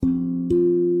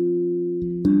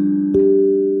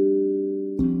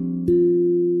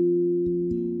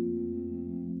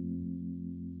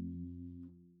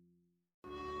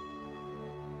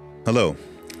Hello,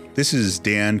 this is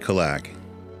Dan Kalak,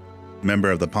 member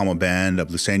of the Pommel Band of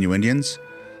Luiseño Indians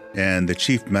and the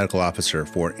Chief Medical Officer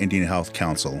for Indian Health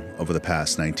Council over the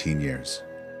past 19 years.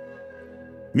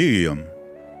 Miyum.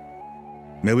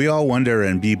 May we all wonder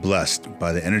and be blessed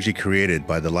by the energy created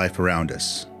by the life around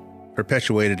us,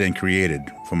 perpetuated and created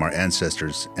from our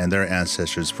ancestors and their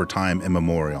ancestors for time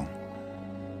immemorial.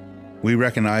 We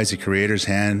recognize the Creator's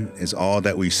hand is all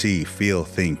that we see, feel,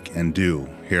 think, and do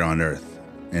here on earth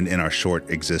and in our short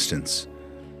existence.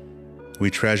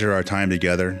 We treasure our time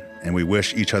together, and we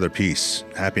wish each other peace,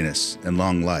 happiness, and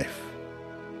long life.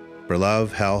 For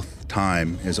love, health,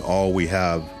 time is all we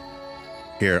have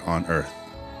here on earth.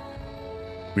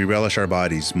 We relish our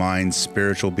bodies, minds,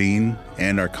 spiritual being,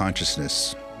 and our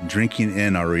consciousness, drinking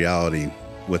in our reality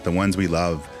with the ones we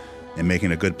love, and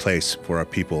making a good place for our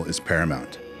people is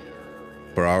paramount.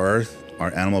 For our earth,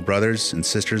 our animal brothers and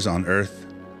sisters on earth,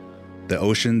 the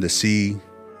ocean, the sea,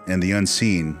 and the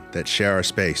unseen that share our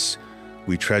space,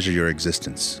 we treasure your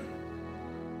existence.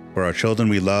 For our children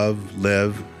we love,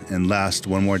 live, and last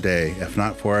one more day, if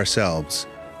not for ourselves,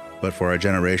 but for our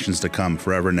generations to come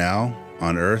forever now,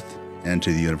 on earth, and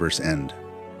to the universe end.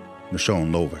 Nashon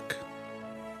Lovik.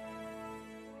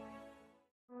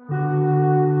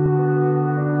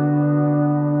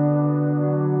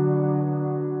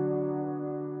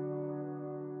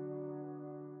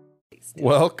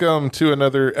 Welcome to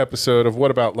another episode of What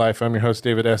About Life. I'm your host,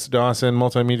 David S. Dawson,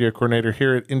 multimedia coordinator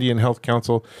here at Indian Health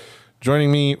Council.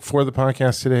 Joining me for the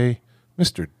podcast today,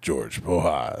 Mr. George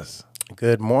Bohas.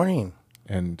 Good morning.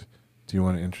 And do you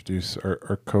want to introduce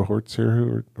our cohorts here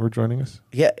who are joining us?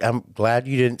 Yeah, I'm glad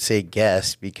you didn't say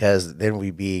guest, because then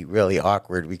we'd be really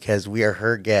awkward, because we are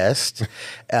her guest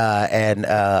and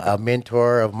a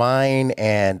mentor of mine,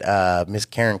 and Miss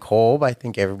Karan Kolb. I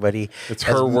think everybody... It's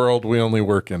her world. We only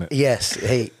work in it. Yes.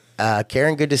 Hey,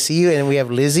 Karan, good to see you. And we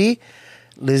have Lizzie.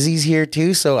 Lizzie's here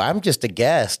too. So I'm just a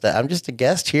guest. I'm just a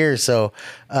guest here. So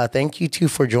thank you two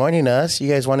for joining us. You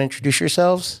guys want to introduce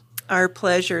yourselves? Our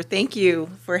pleasure. Thank you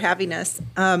for having us.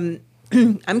 I'm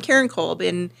Karan Kolb,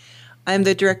 and I'm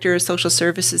the Director of Social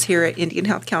Services here at Indian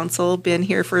Health Council. Been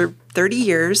here for 30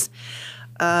 years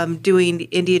doing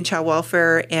Indian child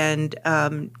welfare, and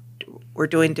we're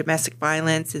doing domestic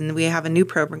violence. And we have a new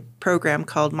program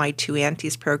called My Two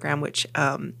Aunties program, which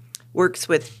works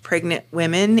with pregnant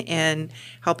women and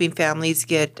helping families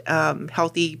get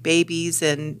healthy babies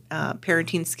and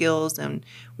parenting skills. And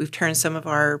we've turned some of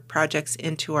our projects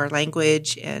into our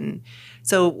language. And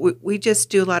so we just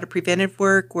do a lot of preventive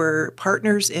work. We're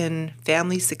partners in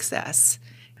family success.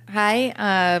 Hi,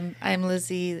 I'm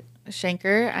Lizzie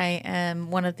Schenker. I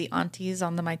am one of the aunties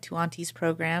on the My Two Aunties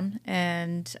program,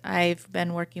 and I've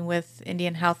been working with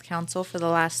Indian Health Council for the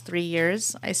last 3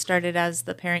 years. I started as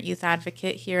the parent youth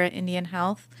advocate here at Indian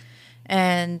Health,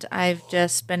 and I've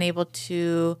just been able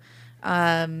to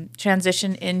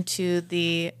transition into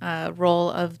the role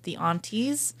of the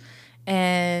aunties.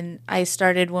 And I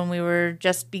started when we were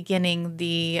just beginning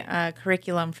the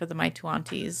curriculum for the My Two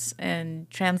Aunties and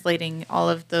translating all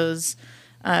of those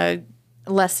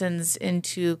lessons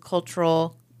into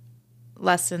cultural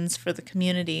lessons for the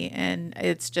community, and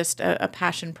it's just a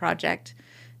passion project.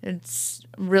 It's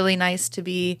really nice to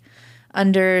be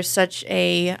under such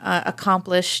a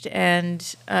accomplished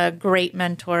and great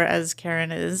mentor as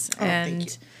Karan is,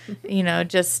 and you know,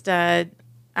 just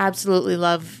absolutely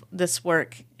love this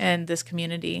work and this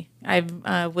community.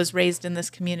 I was raised in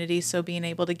this community, so being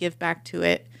able to give back to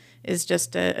it is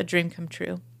just a dream come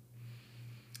true.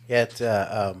 Yeah, it's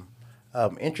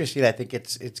interesting. I think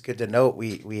it's good to note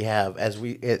we have, as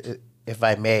we, if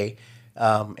I may,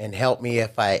 and help me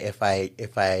if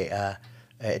I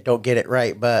don't get it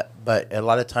right, but a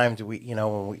lot of times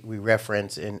when we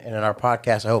reference and in our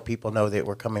podcast, I hope people know that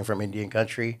we're coming from Indian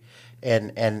country,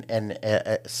 and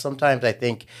sometimes I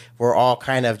think we're all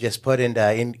kind of just put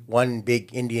into one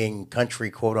big Indian country,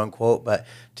 quote unquote. But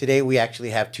today we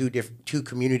actually have two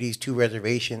communities, two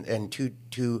reservations, and two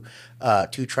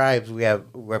tribes. We have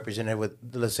represented with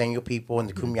the Luiseño people and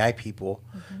the Kumeyaay people,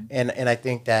 and I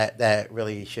think that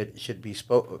really should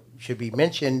be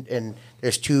mentioned. And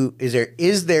there's two.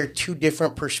 Is there two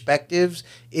different perspectives?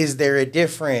 Is there a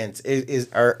difference?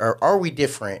 Are we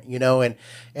different? You know,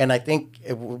 and I think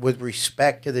with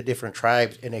respect to the different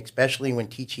tribes, and especially when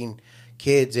teaching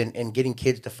kids and getting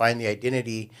kids to find the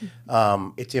identity,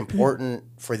 it's important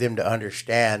for them to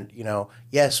understand, you know,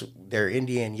 yes, they're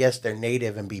Indian, yes, they're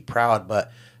Native, and be proud,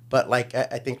 but like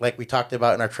I think, like we talked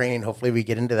about in our training, hopefully we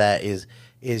get into that, is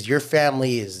your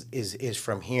family is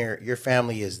from here, your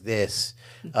family is this,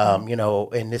 you know,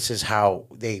 and this is how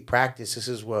they practice, this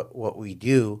is what we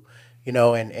do, you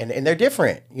know, and they're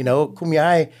different, you know.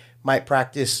 Kumeyaay might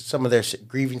practice some of their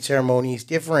grieving ceremonies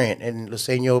different, and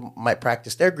Luiseño might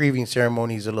practice their grieving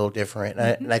ceremonies a little different.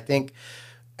 And I think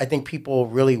people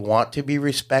really want to be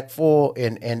respectful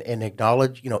and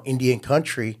acknowledge, Indian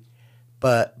country,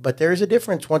 but there is a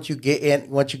difference once you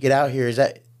get out here. Is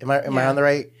that am I on the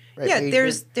right page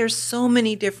here? There's so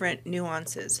many different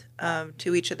nuances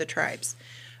to each of the tribes,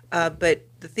 but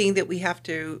the thing that we have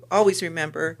to always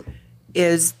remember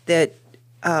is that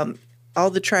all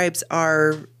the tribes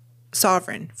are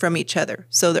sovereign from each other,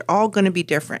 so they're all going to be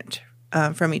different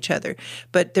from each other.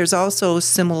 But there's also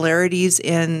similarities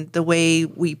in the way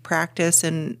we practice,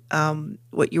 and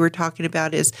what you were talking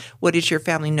about is, what is your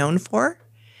family known for?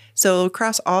 So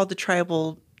across all the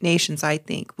tribal nations, I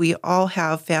think we all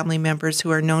have family members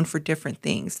who are known for different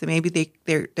things. Maybe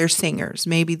they're singers,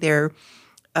 maybe they're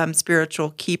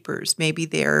spiritual keepers, maybe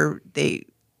they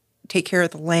take care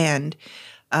of the land,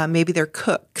 maybe they're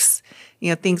cooks,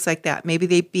 things like that. Maybe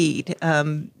they bead.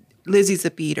 Lizzie's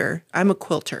a beader. I'm a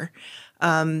quilter.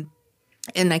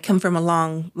 And I come from a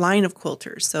long line of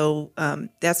quilters. So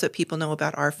that's what people know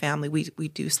about our family. We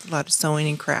do a lot of sewing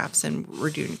and crafts, and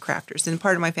we're doing crafters. And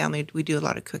part of my family, we do a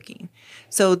lot of cooking.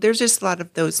 So there's just a lot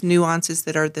of those nuances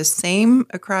that are the same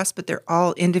across, but they're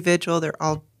all individual. They're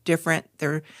all different.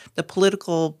 The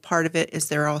political part of it is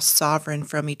they're all sovereign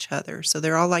from each other. So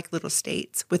they're all like little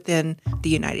states within the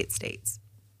United States.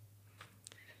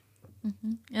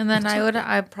 Mm-hmm. And then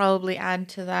I'd probably add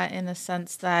to that in the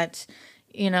sense that,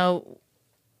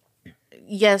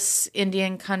 yes,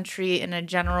 Indian country in a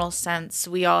general sense,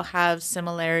 we all have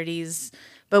similarities,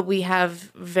 but we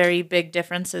have very big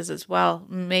differences as well.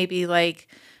 Maybe like,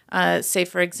 say,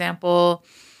 for example,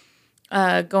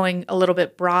 going a little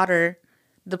bit broader,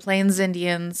 the Plains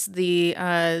Indians, the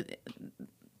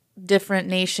different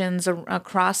nations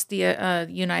across the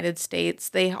United States,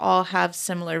 they all have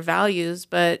similar values,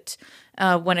 but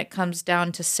when it comes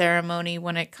down to ceremony,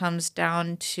 when it comes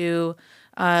down to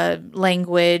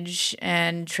language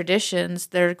and traditions,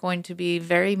 they're going to be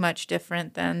very much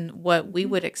different than what we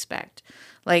would expect.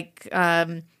 Like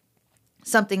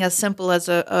something as simple as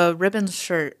a ribbon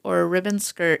shirt or a ribbon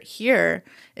skirt here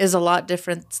is a lot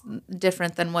different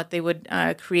than what they would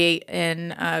create in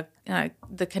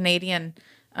the Canadian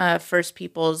First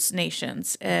Peoples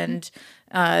nations and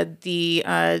the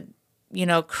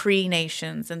Cree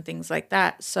nations and things like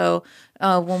that. So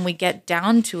when we get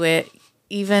down to it,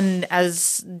 even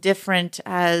as different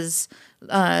as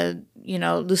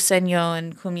Luiseño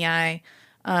and Kumeyaay,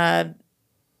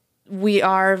 we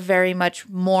are very much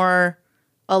more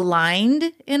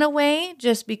aligned in a way,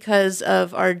 just because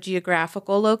of our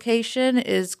geographical location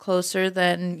is closer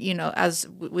than, as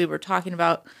we were talking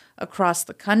about, across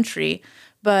the country.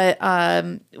 But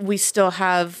we still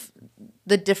have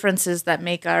the differences that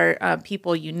make our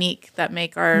people unique, that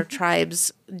make our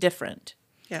tribes different.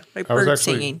 Yeah, like bird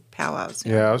singing, powwows.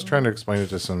 Yeah, I was trying to explain it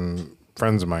to some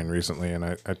friends of mine recently, and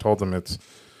I told them it's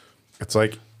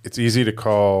like it's easy to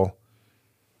call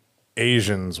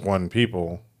Asians one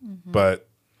people, but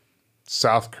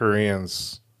South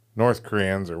Koreans, North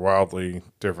Koreans are wildly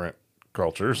different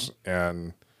cultures,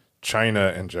 and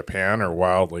China and Japan are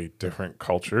wildly different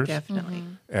cultures. Definitely.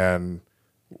 And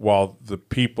while the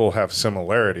people have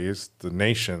similarities, the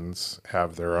nations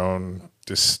have their own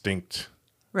distinct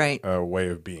way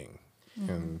of being.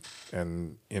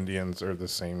 And Indians are the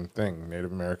same thing.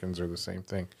 Native Americans are the same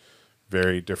thing.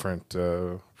 Very different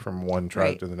from one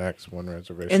tribe to the next, one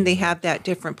reservation. And they have that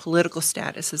different political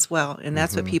status as well. And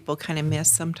that's what people kind of miss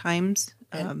sometimes.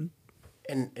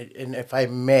 And if I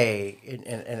may,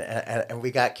 and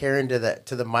we got Karan to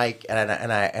the mic, and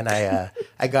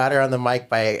I got her on the mic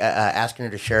by asking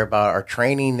her to share about our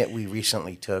training that we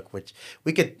recently took, which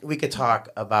we could talk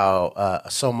about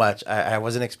so much. I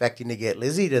wasn't expecting to get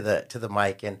Lizzie to the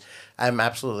mic, and I'm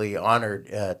absolutely honored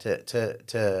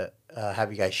to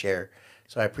have you guys share.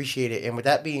 So I appreciate it. And with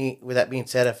that being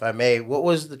said, if I may, what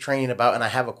was the training about? And I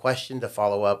have a question to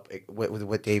follow up with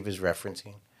what Dave is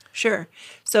referencing. Sure.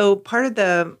 So part of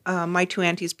the My Two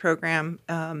Aunties program,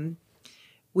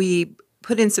 we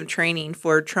put in some training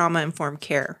for trauma-informed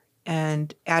care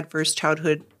and adverse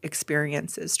childhood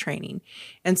experiences training.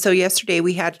 And so yesterday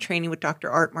we had a training with Dr.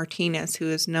 Art Martinez, who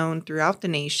is known throughout the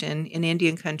nation in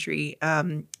Indian country,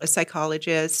 a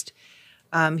psychologist.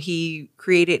 He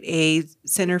created a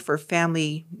Center for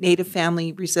Native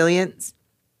Family Resilience,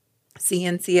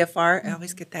 CNCFR. I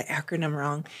always get that acronym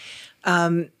wrong.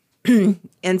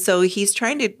 And so he's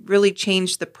trying to really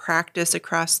change the practice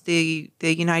across the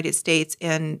United States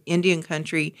and Indian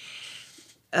country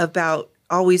about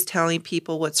always telling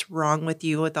people what's wrong with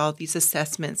you with all these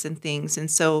assessments and things.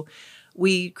 And so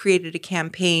we created a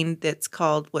campaign that's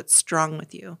called What's Strong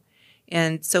With You.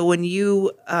 And so when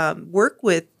you work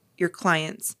with your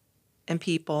clients and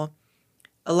people,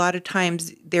 a lot of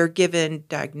times they're given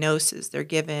diagnosis, they're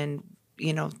given,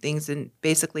 things and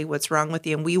basically what's wrong with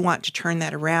you. And we want to turn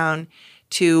that around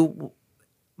to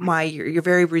you're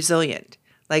very resilient.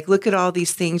 Like, look at all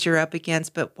these things you're up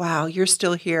against, but wow, you're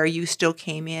still here. You still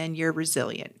came in. You're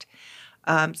resilient.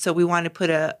 So we want to put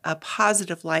a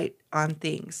positive light on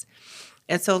things.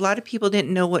 And so a lot of people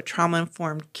didn't know what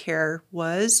trauma-informed care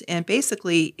was. And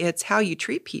basically, it's how you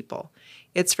treat people.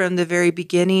 It's from the very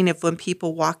beginning of when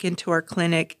people walk into our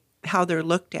clinic, how they're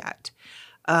looked at,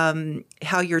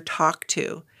 how you're talked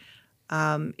to.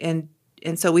 And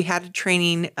so we had a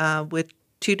training with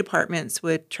 2 departments,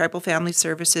 with Tribal Family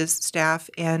Services staff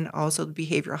and also the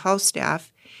behavioral health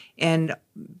staff, and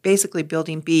basically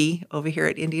building B over here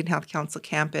at Indian Health Council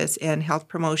campus and health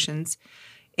promotions,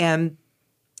 and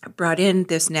brought in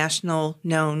this national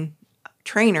known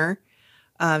trainer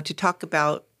to talk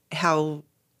about how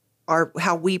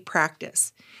we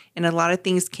practice. And a lot of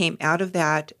things came out of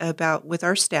that with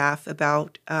our staff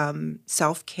about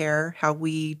self-care, how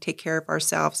we take care of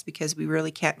ourselves, because we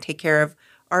really can't take care of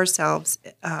ourselves.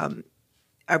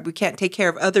 We can't take care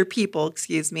of other people,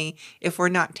 if we're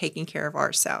not taking care of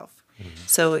ourselves. Mm-hmm.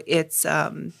 So it's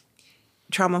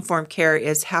trauma-informed care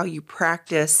is how you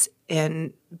practice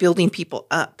and building people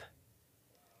up.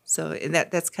 So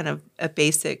that's kind of a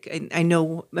basic. I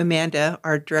know Amanda,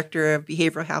 our director of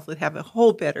behavioral health, would have a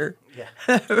whole better. Yeah,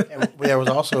 and there was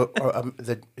also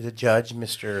the judge,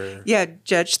 Mr. Yeah,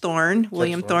 Judge Thorne,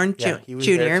 William Thorne Jr. He was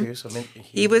there too, so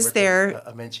he was there.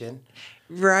 A mention.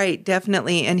 Right,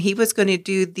 definitely. And he was going to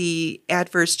do the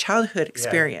adverse childhood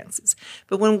experiences. Yeah.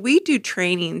 But when we do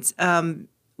trainings, I'm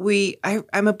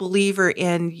a believer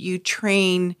in you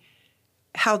train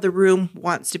how the room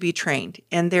wants to be trained.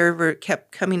 And there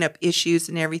kept coming up issues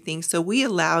and everything. So we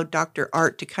allowed Dr.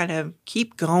 Art to kind of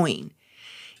keep going.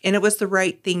 And it was the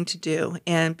right thing to do.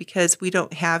 And because we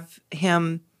don't have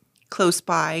him close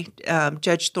by,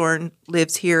 Judge Thorne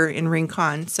lives here in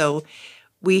Rincon. So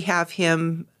we have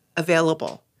him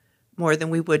available more than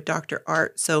we would Dr.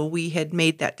 Art. So we had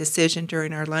made that decision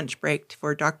during our lunch break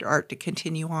for Dr. Art to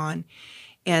continue on.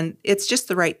 And it's just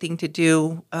the right thing to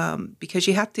do because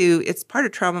you have to, it's part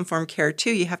of trauma-informed care too.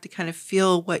 You have to kind of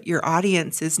feel what your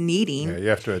audience is needing. Yeah, you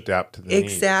have to adapt to the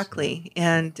needs. Exactly.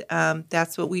 And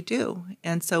that's what we do.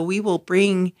 And so we will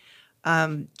bring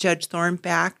Judge Thorne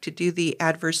back to do the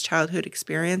adverse childhood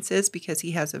experiences because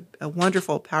he has a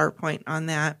wonderful PowerPoint on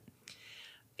that.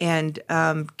 And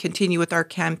continue with our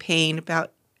campaign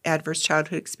about adverse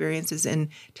childhood experiences and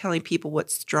telling people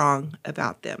what's strong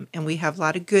about them. And we have a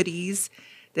lot of goodies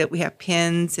that we have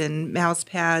pens and mouse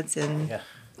pads and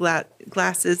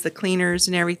glasses, the cleaners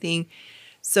and everything.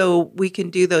 So we can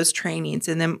do those trainings.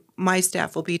 And then my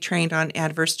staff will be trained on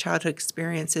adverse childhood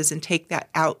experiences and take that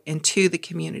out into the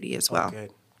community as well.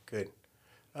 Good.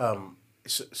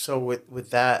 So with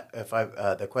that, if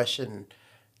the question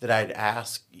that I'd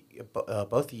ask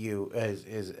both of you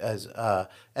is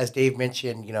as Dave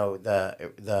mentioned,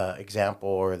 the example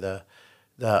or the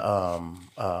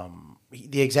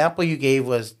example you gave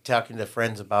was talking to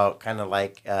friends about kind of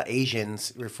like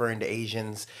Asians, referring to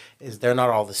Asians is they're not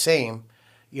all the same,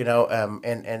 and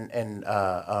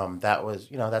that was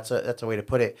that's a way to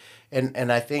put it,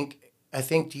 and I think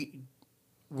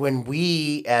when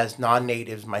we as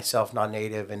non-natives, myself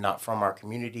non-native and not from our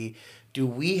community, do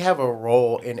we have a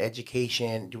role in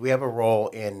education? Do we have a role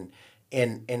in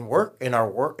work, in our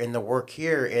work, in the work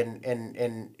here?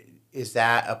 And is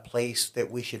that a place that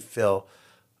we should feel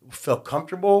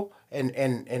comfortable?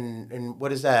 And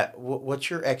what is that? What's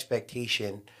your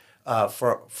expectation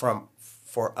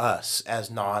for us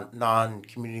as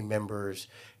non-community members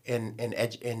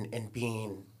in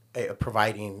being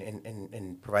providing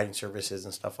and providing services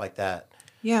and stuff like that?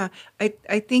 Yeah,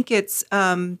 I think it's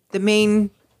the main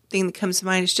thing that comes to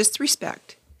mind is just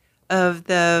respect of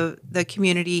the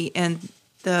community and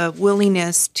the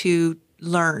willingness to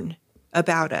learn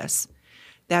about us.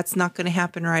 That's not going to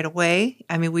happen right away.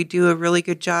 I mean, we do a really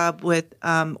good job with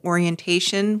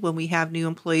orientation when we have new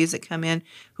employees that come in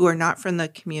who are not from the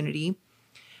community,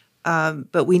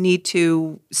 but we need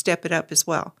to step it up as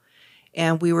well.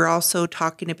 And we were also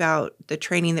talking about the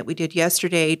training that we did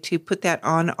yesterday to put that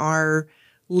on our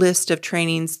list of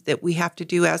trainings that we have to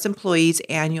do as employees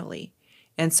annually.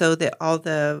 And so that all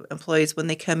the employees, when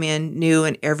they come in new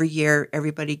and every year,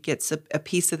 everybody gets a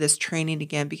piece of this training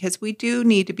again, because we do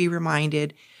need to be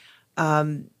reminded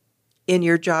in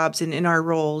your jobs and in our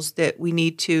roles that we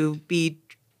need to be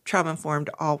trauma-informed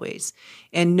always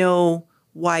and know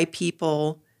why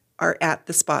people are at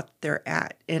the spot they're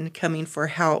at and coming for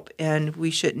help. And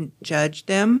we shouldn't judge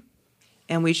them.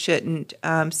 and we shouldn't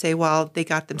say, well, they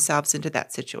got themselves into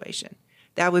that situation.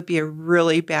 That would be a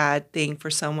really bad thing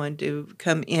for someone to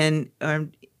come in,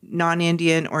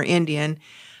 non-Indian or Indian,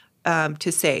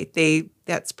 to say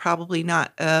that's probably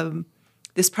not.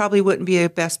 This probably wouldn't be a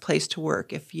best place to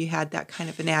work if you had that kind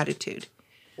of an attitude.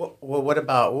 Well,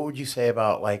 what would you say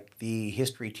about like the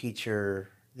history teacher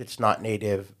that's not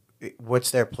native?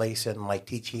 What's their place in like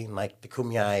teaching like the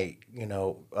Kumeyaay,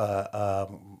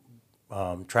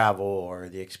 travel or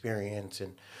the experience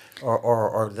and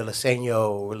or the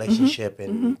Liseño relationship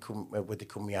with the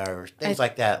Kumeyaay or things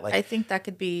like that? Like I think that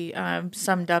could be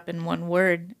summed up in one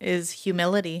word: is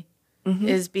humility.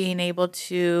 Is being able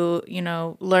to,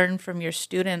 learn from your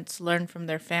students, learn from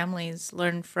their families,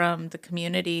 learn from the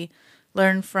community,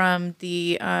 learn from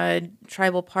the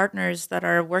tribal partners that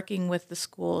are working with the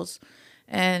schools.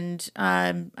 And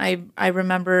I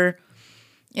remember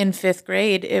in 5th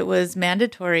grade, it was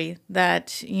mandatory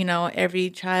that, every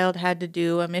child had to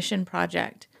do a mission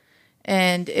project.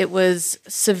 And it was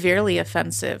severely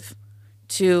offensive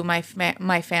to my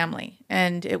family,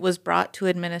 and it was brought to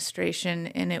administration,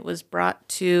 and it was brought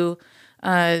to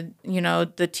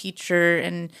the teacher,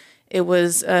 and it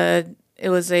was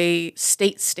a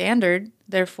state standard.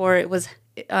 Therefore, it was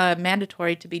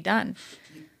mandatory to be done.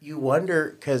 You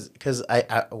wonder because my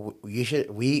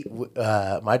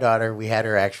daughter, we had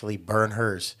her actually burn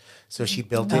hers, so she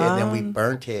built it and then we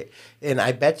burnt it. And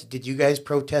I bet, did you guys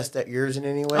protest at yours in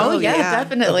any way? Oh yeah,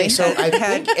 definitely. Okay, so I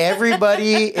think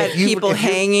everybody,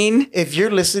 hanging. If you're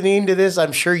listening to this,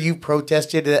 I'm sure you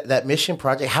protested that mission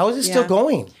project. How is it still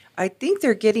going? I think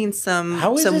they're getting some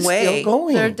How is it way. still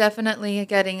going? They're definitely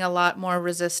getting a lot more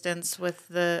resistance with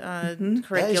the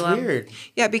curriculum. That is weird.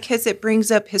 Yeah, because it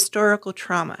brings up historical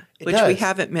trauma, which we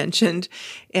haven't mentioned,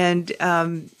 and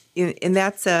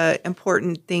that's a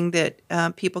important thing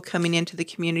that people coming into the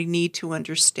community need to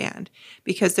understand,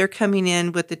 because they're coming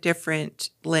in with a different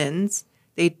lens.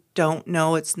 They don't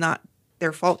know. It's not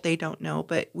their fault. They don't know,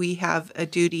 but we have a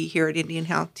duty here at Indian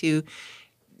Health to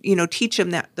teach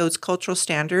them those cultural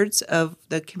standards of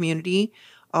the community,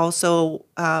 also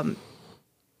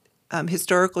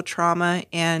historical trauma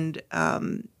and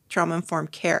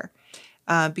trauma-informed care,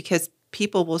 because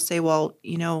people will say, well,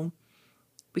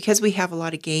 because we have a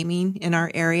lot of gaming in our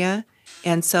area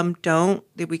and some don't,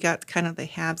 that we got kind of the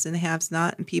haves and the haves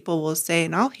not, and people will say,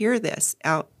 and I'll hear this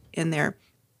out in the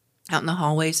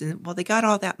hallways, and well, they got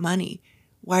all that money.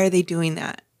 Why are they doing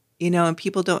that? And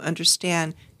people don't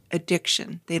understand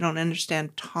addiction. They don't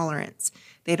understand tolerance.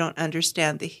 They don't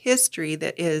understand the history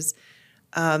that is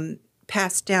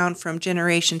passed down from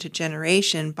generation to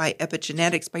generation by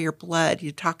epigenetics, by your blood,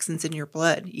 your toxins in your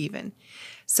blood even.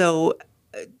 So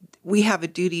we have a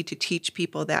duty to teach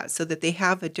people that, so that they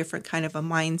have a different kind of a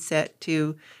mindset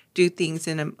to do things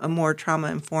in a more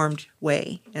trauma-informed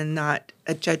way and not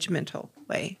a judgmental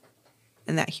way,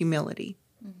 and that humility.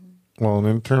 Well, and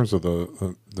in terms of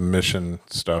the mission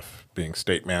stuff being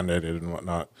state mandated and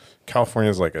whatnot, California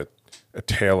is like a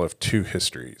tale of two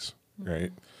histories,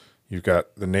 right? You've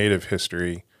got the native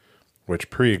history, which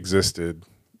pre-existed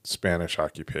Spanish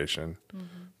occupation,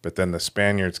 but then the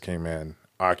Spaniards came in,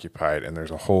 occupied, and there's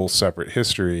a whole separate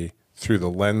history through the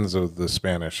lens of the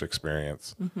Spanish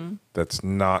experience that's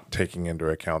not taking into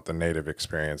account the native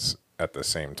experience at the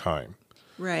same time.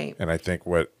 Right. And I think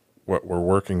what we're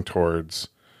working towards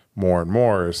more and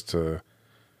more is to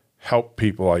help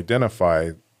people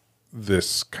identify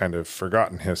this kind of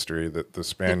forgotten history that the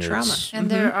Spaniards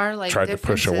and there are like tried to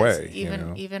push away,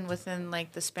 even within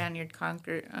like the Spaniard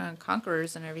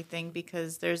conquerors and everything,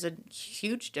 because there's a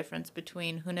huge difference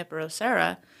between Junipero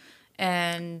Serra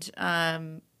and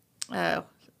Juan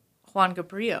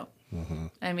Cabrillo.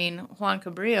 I mean, Juan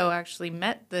Cabrillo actually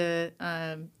met the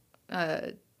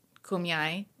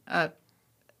Kumeyaay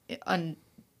on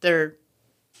their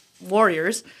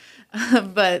warriors,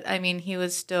 but I mean, he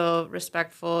was still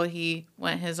respectful. He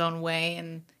went his own way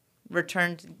and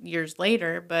returned years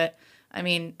later. But I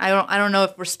mean, I don't know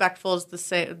if respectful is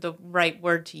the right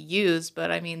word to use, but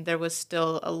I mean, there was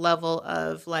still a level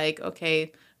of like,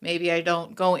 okay, maybe I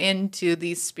don't go into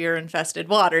these spear-infested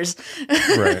waters.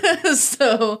 Right.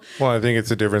 So, well, I think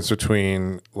it's a difference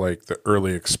between like the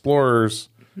early explorers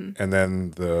and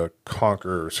then the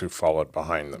conquerors who followed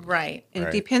behind them. right. And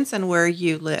it depends on where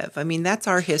you live. I mean, that's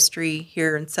our history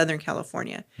here in Southern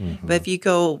California. But if you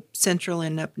go central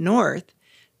and up north,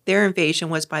 their invasion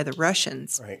was by the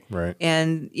Russians. Right.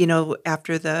 And,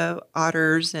 after the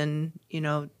otters and,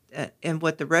 and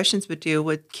what the Russians would do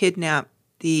would kidnap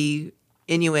the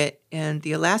Inuit and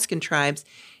the Alaskan tribes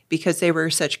because they were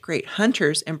such great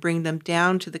hunters and bring them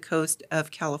down to the coast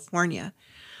of California.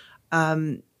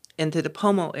 Into the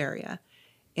Pomo area.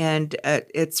 And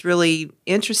it's really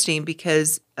interesting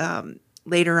because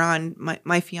later on,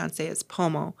 my fiance is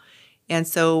Pomo. And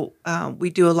so we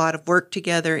do a lot of work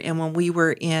together. And when we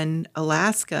were in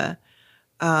Alaska,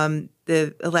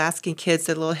 the Alaskan kids,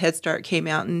 the little Head Start, came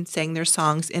out and sang their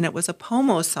songs, and it was a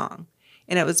Pomo song.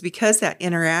 And it was because that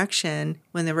interaction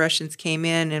when the Russians came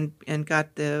in and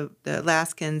got the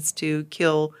Alaskans to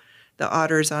kill the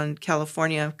otters on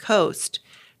California coast,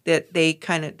 that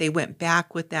they went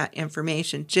back with that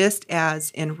information. Just as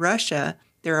in Russia,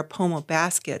 there are Pomo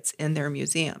baskets in their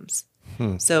museums.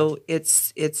 So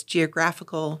it's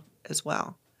geographical as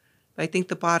well. But I think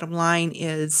the bottom line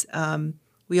is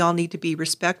we all need to be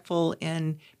respectful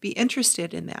and be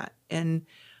interested in that. And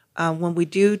when we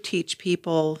do teach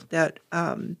people that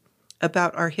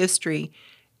about our history,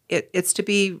 it's to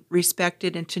be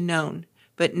respected and to known,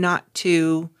 but not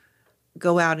to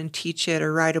go out and teach it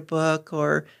or write a book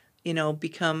or,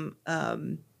 become a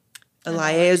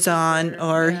liaison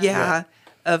or,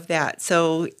 of that.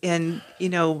 So, and,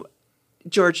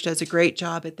 George does a great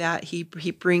job at that. He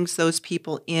brings those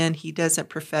people in. He doesn't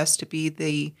profess to be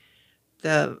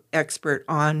the expert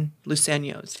on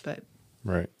Luceños, but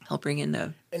Right. he'll bring in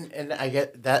the... And I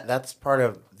get that that's part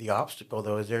of the obstacle,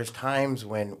 though, is there's times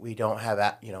when we don't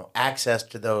have access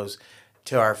to those,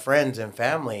 to our friends and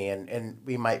family, and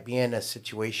we might be in a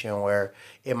situation where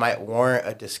it might warrant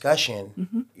a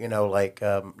discussion,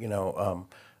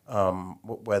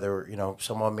 whether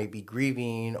someone may be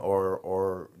grieving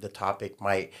or the topic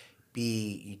might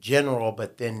be general,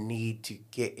 but then need to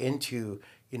get into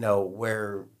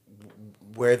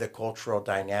where the cultural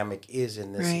dynamic is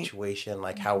in this situation,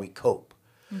 like how we cope.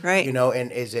 Right.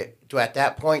 And at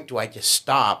that point, do I just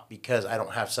stop because I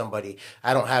don't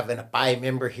have a BI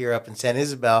member here up in San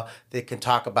Isabel that can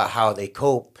talk about how they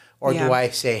cope? Or do I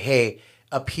say, hey,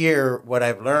 up here, what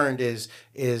I've learned is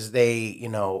they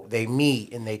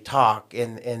meet and they talk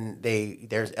and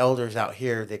there's elders out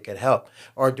here that could help?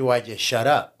 Or do I just shut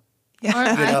up? Or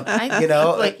I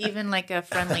think even like a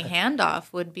friendly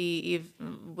handoff would be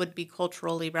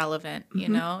culturally relevant,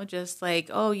 just like,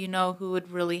 who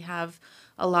would really have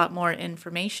a lot more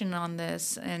information on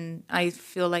this, and I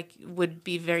feel like would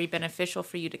be very beneficial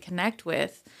for you to connect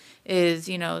with is,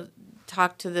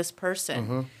 talk to this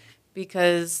person,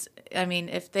 because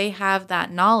if they have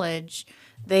that knowledge,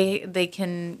 they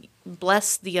can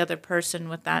bless the other person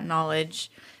with that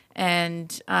knowledge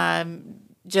and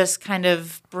just kind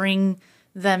of bring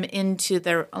them into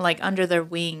their, under their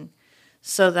wing,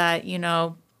 so that,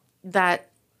 that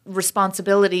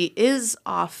responsibility is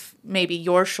off maybe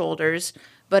your shoulders,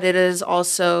 but it is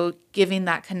also giving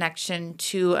that connection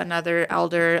to another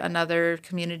elder, another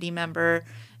community member,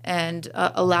 and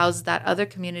allows that other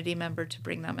community member to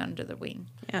bring them under the wing.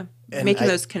 Yeah, and making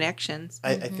those connections.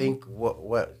 I think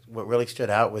what really stood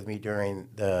out with me during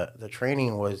the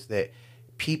training was that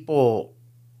people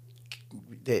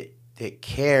that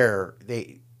care,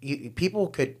 people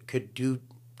could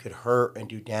hurt and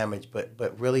do damage,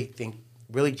 but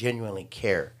really genuinely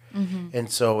care. And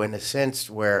so in a sense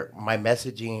where my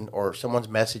messaging or someone's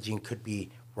messaging could be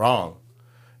wrong,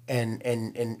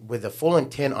 and with a full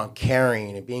intent on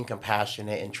caring and being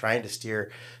compassionate and trying to steer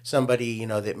somebody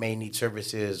that may need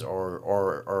services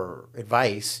or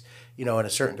advice in a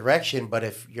certain direction, but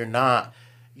if you're not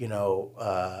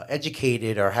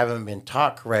educated or haven't been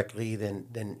taught correctly,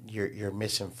 then you're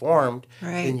misinformed.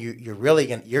 Right. Then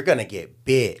you're gonna get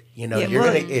bit. You're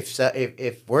gonna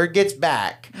if word gets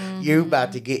back, you're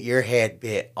about to get your head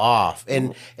bit off.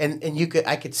 And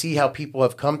I could see how people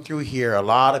have come through here. A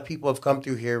lot of people have come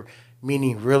through here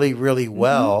meaning really, really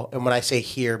well. And when I say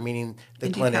here, meaning the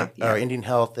Indian clinic Health, or Indian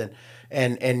Health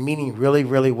and meaning really,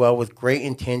 really well with great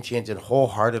intentions and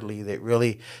wholeheartedly that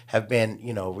really have been,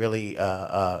 really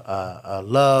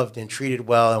loved and treated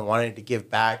well and wanted to give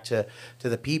back to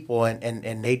the people.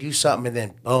 And they do something and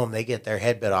then, boom, they get their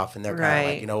head bit off and they're kind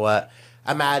of like, you know what?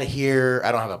 I'm out of here.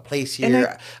 I don't have a place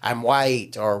here. I'm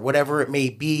white or whatever it may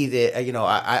be that,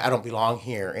 I don't belong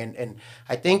here. And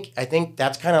I think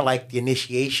that's kind of like the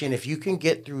initiation. If you can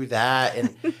get through that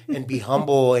and be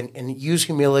humble and use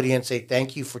humility and say,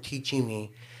 thank you for teaching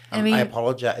me. I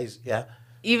apologize. Yeah.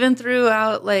 Even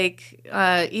throughout,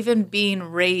 even being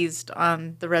raised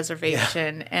on the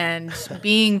reservation and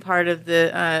being part of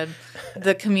the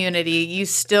community, you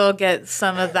still get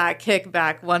some of that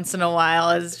kickback once in a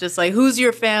while. It's just like, who's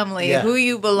your family? Who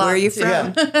you belong to? Where are you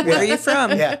from? Yeah. Where are you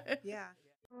from? Yeah. Yeah.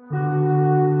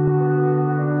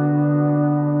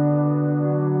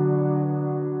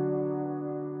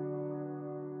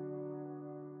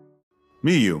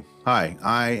 Miyu. Hi,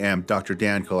 I am Dr.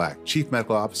 Dan Kolak, Chief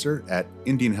Medical Officer at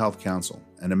Indian Health Council,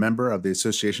 and a member of the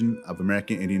Association of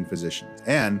American Indian Physicians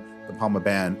and the Palma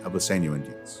Band of Luiseño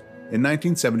Indians. In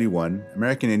 1971,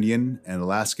 American Indian and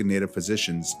Alaskan Native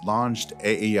physicians launched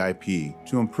AAIP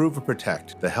to improve and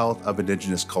protect the health of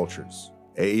indigenous cultures.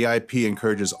 AAIP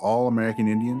encourages all American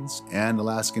Indians and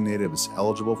Alaskan Natives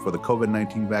eligible for the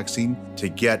COVID-19 vaccine to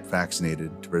get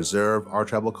vaccinated to preserve our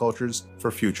tribal cultures for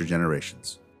future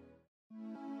generations.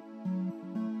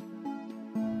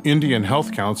 Indian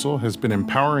Health Council has been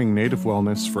empowering Native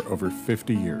wellness for over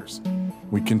 50 years.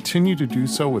 We continue to do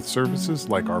so with services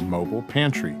like our mobile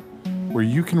pantry, where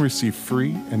you can receive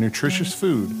free and nutritious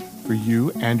food for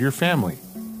you and your family.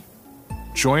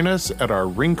 Join us at our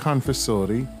Rincon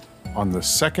facility on the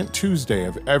second Tuesday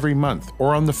of every month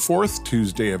or on the fourth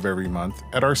Tuesday of every month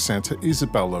at our Santa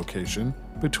Isabel location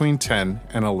between 10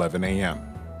 and 11 a.m.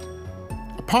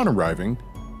 Upon arriving,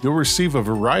 you'll receive a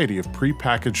variety of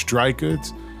prepackaged dry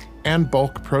goods and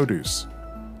bulk produce.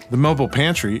 The mobile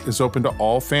pantry is open to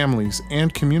all families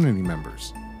and community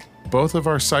members. Both of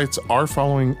our sites are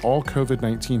following all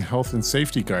COVID-19 health and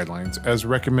safety guidelines as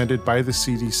recommended by the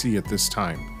CDC at this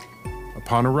time.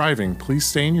 Upon arriving, please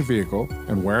stay in your vehicle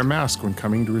and wear a mask when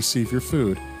coming to receive your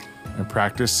food and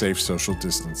practice safe social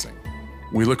distancing.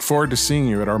 We look forward to seeing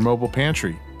you at our mobile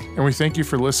pantry, and we thank you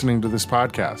for listening to this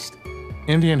podcast.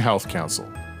 Indian Health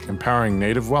Council, empowering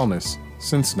Native wellness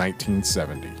since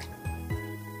 1970.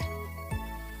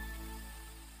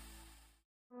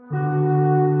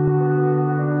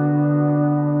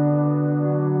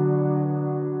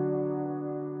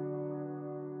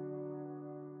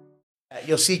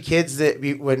 You'll see kids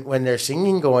when there's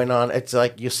singing going on. It's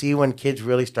like you'll see when kids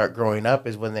really start growing up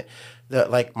is when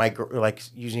like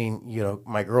using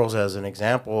my girls as an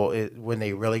example, when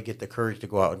they really get the courage to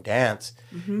go out and dance,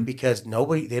 because they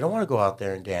don't want to go out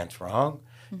there and dance wrong,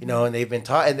 and they've been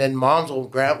taught. And then moms will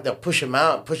they'll push them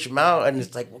out, and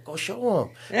it's like, well, go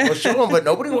show them, but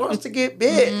nobody wants to get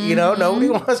bit, nobody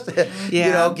wants to,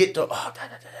 get to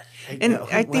And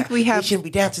I think we have... They shouldn't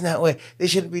be dancing that way. They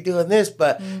shouldn't be doing this.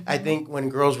 But I think when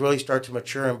girls really start to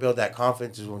mature and build that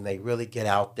confidence is when they really get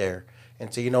out there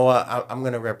and say, you know what, I'm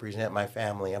going to represent my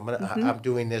family. I'm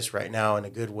doing this right now in a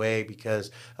good way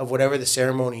because of whatever the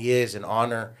ceremony is in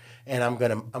honor, and I'm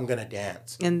gonna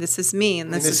dance. And this is me,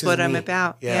 and this is what I'm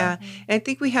about. Yeah. And I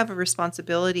think we have a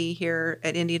responsibility here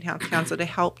at Indian Health Council to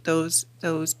help those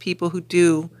people who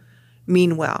do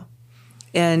mean well,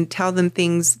 and tell them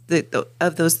things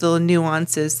of those little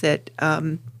nuances that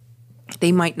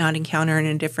they might not encounter in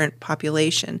a different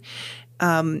population.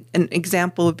 An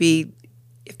example would be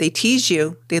if they tease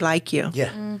you, they like you.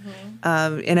 Yeah.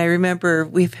 And I remember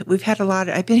we've had a lot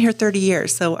of, I've been here 30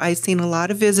 years, so I've seen a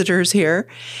lot of visitors here,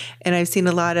 and I've seen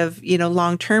a lot of,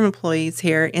 long-term employees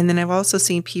here. And then I've also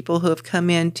seen people who have come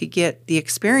in to get the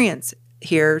experience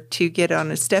here to get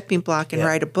on a stepping block and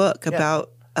write a book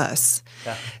about us.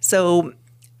 Yeah. So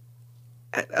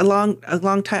a long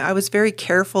time, I was very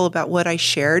careful about what I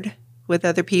shared with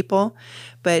other people,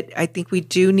 but I think we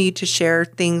do need to share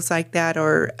things like that.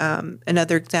 Or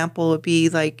another example would be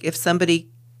like if somebody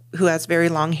who has very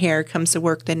long hair comes to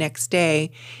work the next day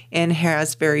and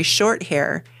has very short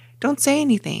hair, don't say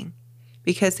anything,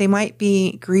 because they might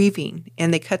be grieving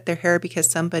and they cut their hair because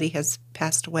somebody has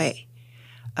passed away,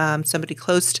 somebody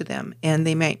close to them, and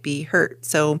they might be hurt.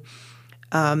 So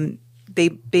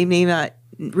they may not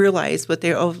realize what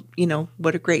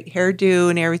what a great hairdo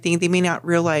and everything. They may not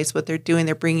realize what they're doing.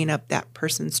 They're bringing up that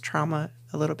person's trauma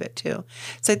a little bit too.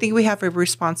 So I think we have a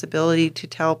responsibility to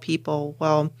tell people,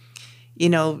 well,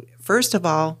 first of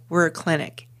all, we're a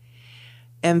clinic,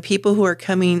 and people who are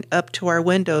coming up to our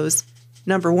windows,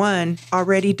 number one,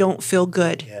 already don't feel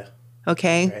good. Yeah.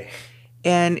 Okay. Right.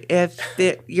 And if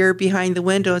you're behind the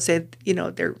window and say,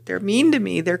 they're mean to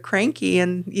me, they're cranky,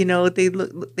 and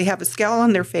they have a scowl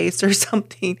on their face or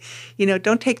something,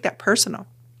 don't take that personal.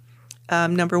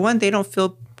 Number one, they don't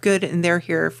feel good, and they're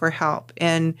here for help.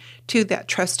 And two, that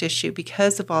trust issue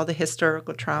because of all the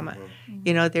historical trauma.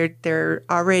 They're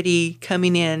already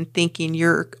coming in thinking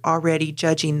you're already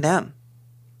judging them.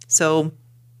 So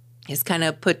it's kind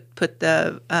of put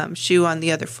the shoe on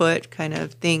the other foot kind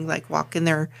of thing, like walking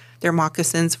their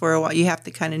moccasins for a while. You have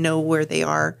to kind of know where they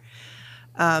are.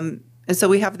 And so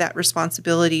we have that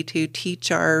responsibility to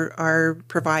teach our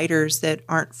providers that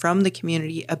aren't from the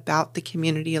community about the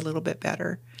community a little bit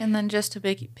better. And then just to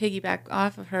piggyback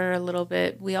off of her a little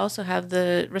bit, we also have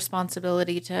the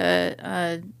responsibility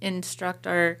to instruct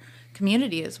our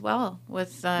community as well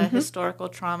with historical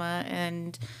trauma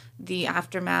and the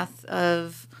aftermath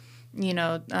of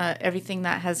everything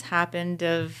that has happened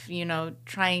of,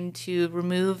 trying to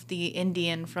remove the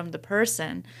Indian from the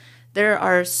person, there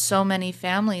are so many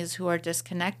families who are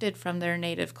disconnected from their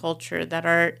native culture that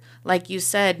are, like you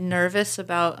said, nervous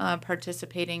about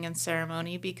participating in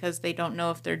ceremony because they don't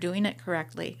know if they're doing it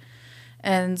correctly.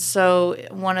 And so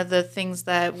one of the things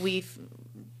that we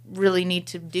really need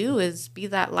to do is be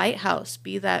that lighthouse,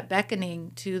 be that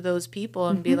beckoning to those people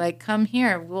and be like, come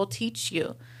here, we'll teach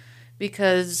you.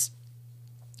 Because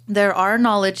there are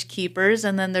knowledge keepers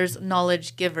and then there's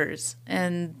knowledge givers.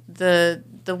 And the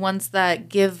ones that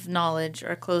give knowledge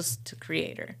are close to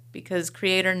Creator, because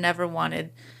Creator never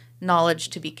wanted knowledge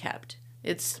to be kept.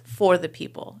 It's for the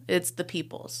people. It's the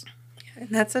people's. And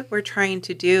that's what we're trying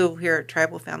to do here at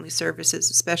Tribal Family Services,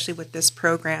 especially with this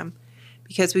program,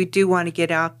 because we do want to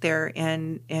get out there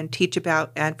and teach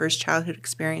about adverse childhood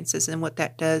experiences and what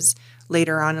that does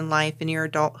later on in life in your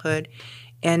adulthood.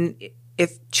 And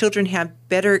if children have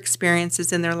better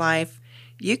experiences in their life,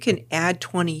 you can add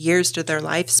 20 years to their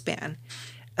lifespan.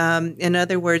 In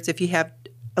other words, if you have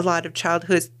a lot of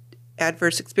childhood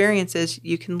adverse experiences,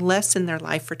 you can lessen their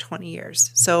life for 20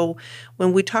 years. So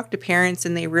when we talk to parents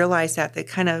and they realize that, they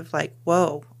kind of like,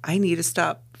 whoa, I need to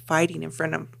stop fighting in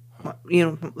front of,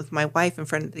 with my wife in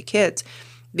front of the kids.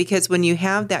 Because when you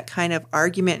have that kind of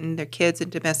argument in their kids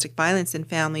and domestic violence in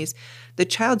families, the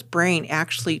child's brain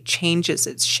actually changes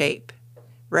its shape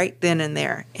right then and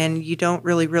there. And you don't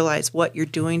really realize what you're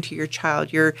doing to your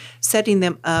child. You're setting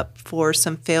them up for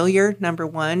some failure, number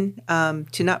one,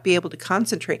 to not be able to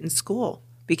concentrate in school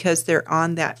because they're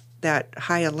on that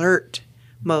high alert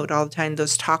mode all the time.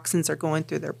 Those toxins are going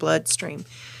through their bloodstream.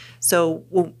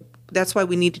 So that's why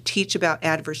we need to teach about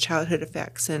adverse childhood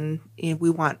effects. And we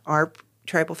want our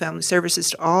Tribal Family Services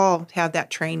to all have that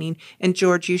training. And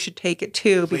George, you should take it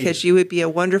too, because you would be a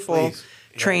wonderful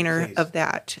trainer of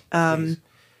that.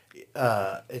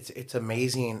 It's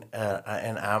amazing,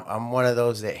 and I'm one of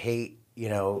those that hate,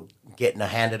 getting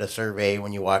handed a survey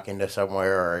when you walk into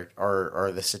somewhere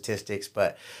or the statistics.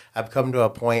 But I've come to a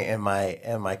point in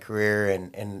my career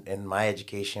and in my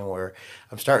education where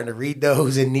I'm starting to read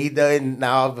those and need them. And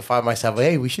now I find myself,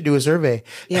 hey, we should do a survey.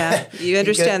 Yeah, you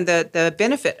understand the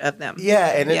benefit of them. Yeah,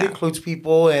 and it includes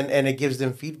people and it gives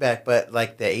them feedback. But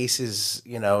like the ACEs,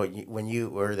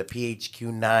 when or the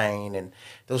PHQ-9 and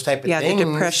those type of things. Yeah,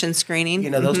 the depression screening.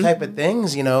 Those type of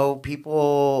things,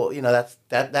 people,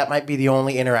 that might be the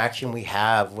only interaction we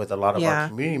have with a lot of our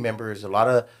community members. A lot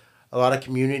of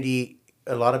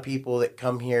people that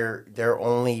come here, their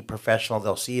only professional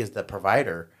they'll see is the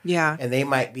provider. Yeah. And they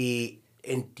might be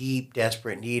in deep,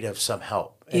 desperate need of some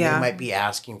help. And they might be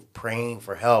praying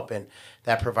for help. And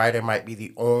that provider might be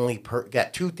the only,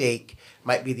 that toothache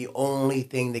might be the only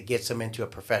thing that gets them into a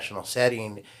professional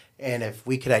setting. And if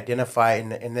we could identify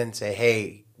and then say,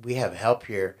 hey, we have help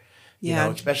here,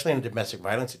 especially in a domestic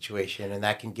violence situation, and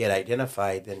that can get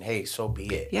identified, then hey, so be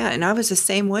it. Yeah, and I was the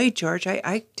same way, George.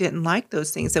 I didn't like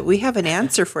those things, that we have an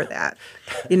answer for that.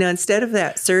 Instead of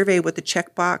that survey with the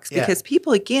checkbox, because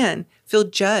people, again, feel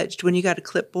judged when you got a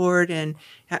clipboard and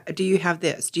do you have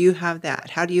this? Do you have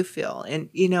that? How do you feel? And,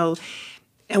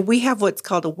 and we have what's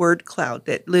called a word cloud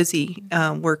that Lizzie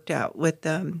worked out with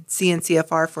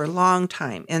CNCFR for a long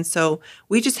time. And so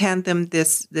we just hand them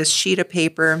this sheet of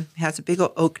paper, has a big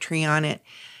oak tree on it,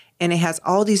 and it has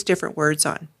all these different words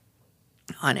on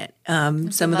it.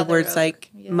 Some of the words like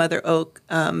mother oak,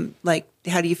 like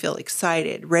how do you feel?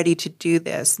 Excited, ready to do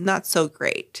this, not so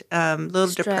great, a little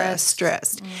depressed,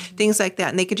 stressed, things like that.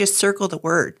 And they could just circle the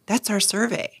word. That's our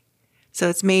survey. So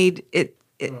it's made it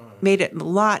a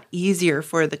lot easier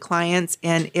for the clients,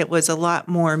 and it was a lot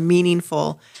more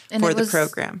meaningful for the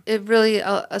program. It really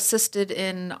assisted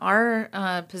in our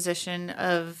position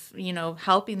of,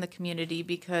 helping the community,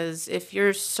 because if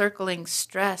you're circling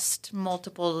stressed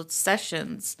multiple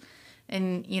sessions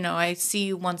and, I see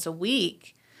you once a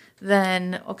week,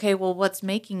 then, okay, well, what's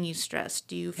making you stressed?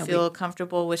 Do you feel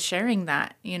comfortable with sharing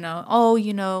that?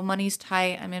 Money's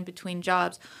tight. I'm in between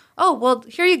jobs. Oh, well,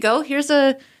 here you go. Here's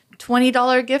a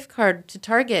 $20 gift card to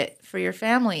Target for your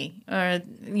family, or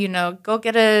go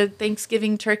get a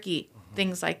Thanksgiving turkey,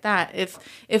 things like that.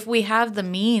 If we have the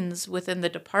means within the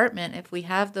department, if we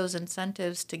have those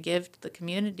incentives to give to the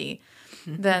community,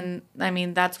 then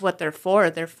that's what they're for.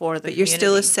 They're for the community. But you're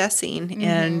still assessing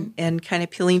and kind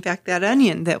of peeling back that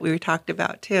onion that we talked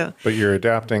about too. But you're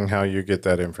adapting how you get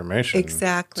that information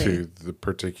to the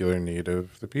particular need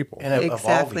of the people. And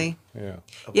exactly. Evolving.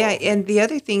 Yeah, and the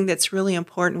other thing that's really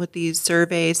important with these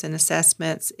surveys and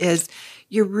assessments is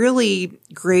you're really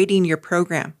grading your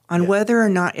program on whether or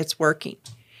not it's working.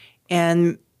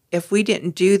 And if we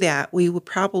didn't do that, we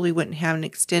probably wouldn't have an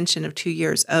extension of 2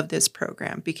 years of this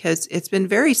program, because it's been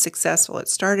very successful. It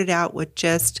started out with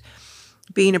just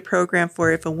being a program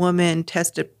for if a woman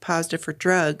tested positive for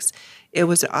drugs, it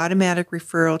was an automatic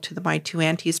referral to the My Two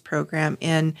Aunties program.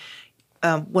 And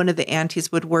one of the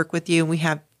aunties would work with you. And we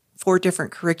have 4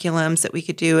 different curriculums that we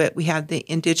could do it. We have the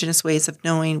Indigenous Ways of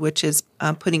Knowing, which is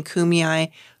putting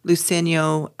Kumeyaay,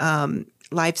 Luiseño,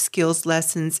 life skills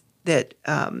lessons that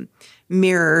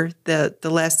mirror the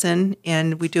lesson,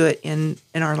 and we do it in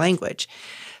our language.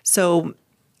 So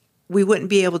we wouldn't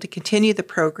be able to continue the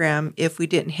program if we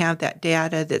didn't have that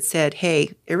data that said, hey,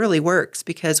 it really works,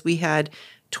 because we had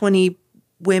 20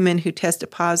 women who tested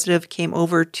positive, came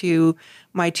over to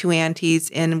My Two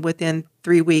Aunties, and within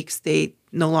 3 weeks, they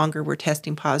no longer were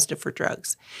testing positive for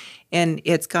drugs. And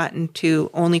it's gotten to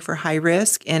only for high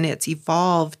risk, and it's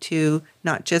evolved to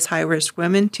not just high risk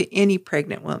women, to any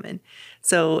pregnant woman.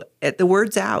 So the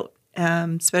word's out,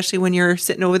 especially when you're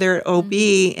sitting over there at OB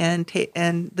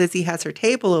and Lizzie has her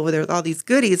table over there with all these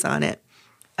goodies on it.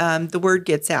 The word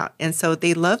gets out. And so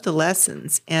they love the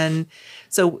lessons. And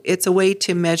so it's a way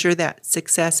to measure that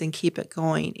success and keep it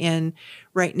going. And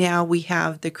right now we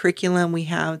have the curriculum, we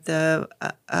have the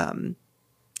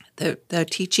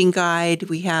teaching guide,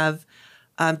 we have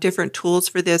different tools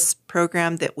for this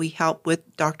program that we help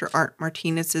with Dr. Art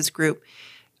Martinez's group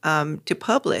to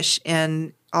publish,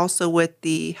 and also with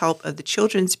the help of the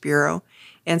Children's Bureau.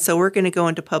 And so we're going to go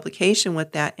into publication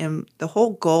with that. And the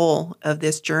whole goal of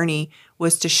this journey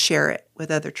was to share it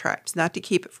with other tribes, not to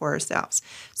keep it for ourselves.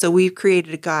 So we've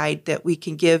created a guide that we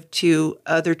can give to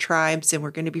other tribes, and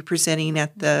we're going to be presenting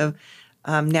at the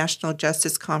National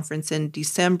Justice Conference in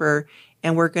December.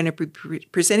 And we're going to be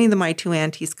presenting the My Two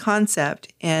Aunties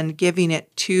concept and giving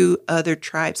it to other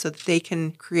tribes so that they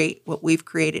can create what we've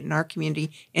created in our community,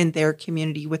 in their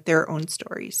community, with their own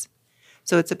stories.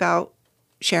 So it's about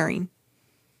sharing.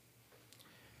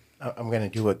 I'm going to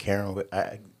do what Karen would.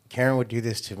 Karen would do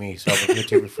this to me, so I'm going to do it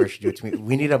to her before she do it to me.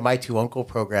 We need a My Two Uncle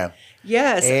program.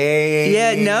 Yes. Hey.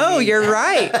 Yeah, no, you're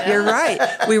right. You're right.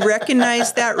 We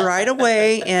recognized that right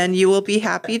away, and you will be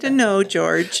happy to know,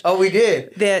 George. Oh, we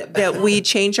did? That we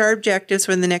changed our objectives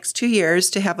for the next 2 years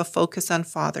to have a focus on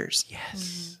fathers.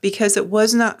 Yes. Because it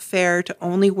was not fair to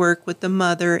only work with the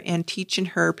mother and teaching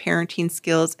her parenting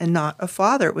skills and not a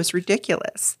father. It was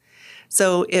ridiculous.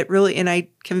 So it really, and I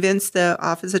convinced the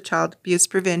Office of Child Abuse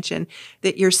Prevention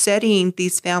that you're setting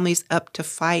these families up to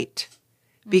fight,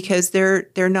 because they're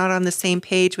not on the same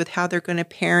page with how they're going to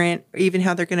parent, or even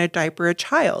how they're going to diaper a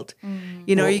child.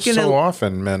 You know, Well, you're going to so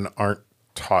often men aren't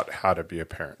taught how to be a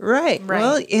parent. right.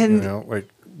 Well, You and know, like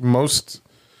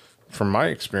from my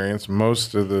experience,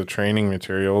 most of the training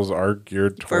materials are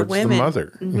geared towards the women.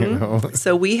 mother. You know,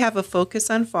 so we have a focus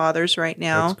on fathers right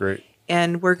now. that's great.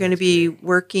 And we're going to be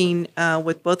working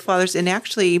with both fathers. And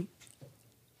actually,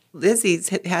 Lizzie's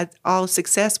had all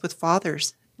success with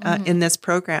fathers in this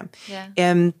program. Yeah.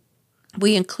 And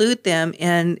we include them.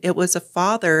 And it was a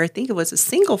father, I think it was a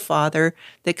single father,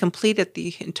 that completed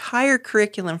the entire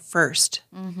curriculum first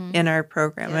in our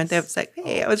program. Yes. And that was like,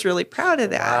 hey, I was really proud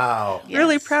of that. Wow.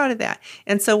 Really Yes. proud of that.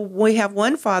 And so we have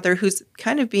one father who's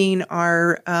kind of being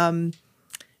our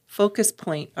focus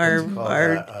point, our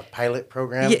A pilot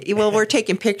program? yeah, well, we're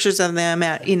taking pictures of them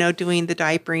at, doing the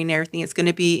diapering and everything. It's going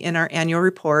to be in our annual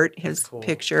report, his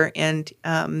picture. And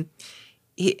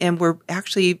we're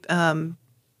actually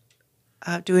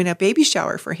doing a baby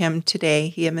shower for him today,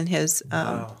 him and his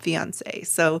fiance.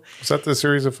 So Was that the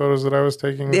series of photos that I was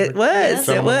taking? it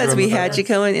was. We had you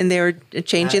going, and they were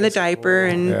changing the That is diaper.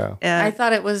 cool. And Yeah. I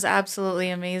thought it was absolutely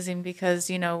amazing because,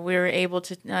 we were able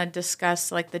to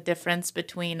discuss like the difference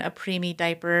between a preemie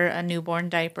diaper, a newborn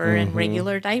diaper, and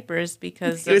regular diapers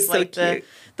because It was of so like cute.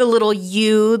 the little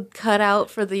U cut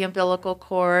out for the umbilical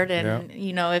cord. And,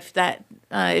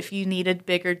 if you need a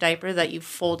bigger diaper that you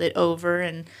fold it over,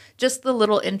 and just the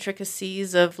little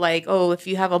intricacies of like, oh, if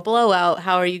you have a blowout,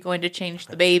 how are you going to change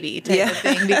the baby type of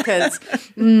thing? Because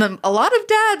a lot of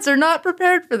dads are not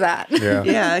prepared for that. Yeah.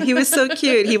 yeah, he was so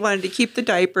cute. He wanted to keep the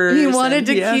diapers. He wanted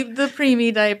to and, keep the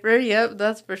preemie diaper. Yep,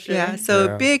 that's for sure. Yeah, so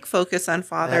Yeah. a big focus on That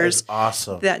fathers. is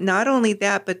awesome. That not only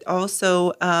that, but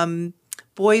also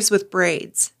Boys with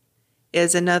Braids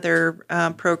is another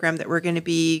program that we're going to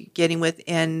be getting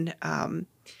within.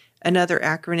 Another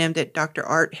acronym that Dr.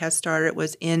 Art has started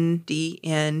was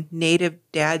NDN, Native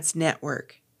Dads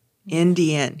Network.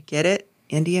 Indian, get it?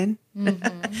 Indian?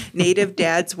 Native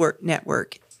Dads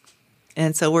Network.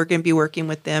 And so we're going to be working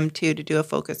with them too to do a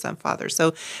focus on fathers.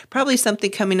 So probably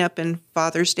something coming up in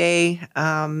Father's Day.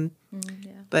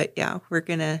 But yeah, we're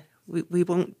gonna we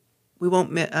won't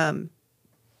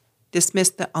dismiss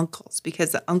the uncles,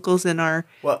 because the uncles in our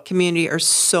community are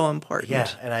so important. Yeah,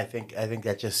 and I think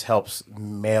that just helps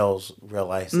males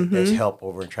realize that there's help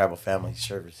over in tribal family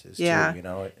services too. You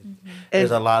know,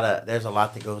 there's a lot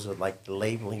that goes with like the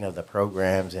labeling of the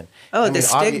programs and the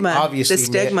stigma. Obviously, the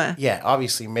stigma.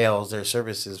 Obviously, males, their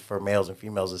services for males and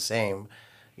females the same.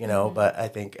 You know, but I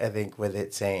think with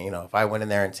it saying, you know, if I went in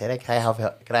there and said, hey, can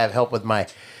I have help with my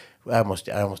I almost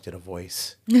did a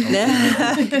voice. Can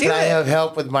I have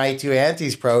help with my two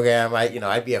aunties program?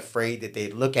 I'd be afraid that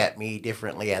they'd look at me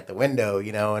differently at the window,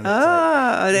 you know. And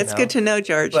that's good to know,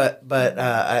 George. But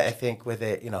I think with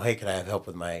it, you know, hey, can I have help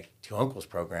with my two uncles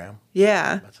program?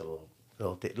 Yeah, that's a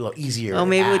little easier. Oh,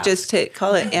 maybe we'll just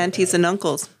call it aunties and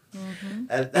uncles.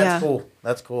 That's cool.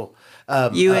 That's cool.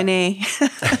 UNA.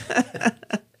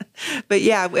 But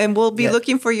yeah, and we'll be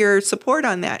looking for your support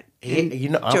on that. You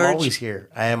know, I'm George. always here.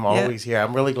 I am always here.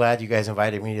 I'm really glad you guys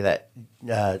invited me to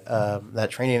that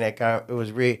training. It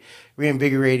was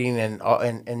reinvigorating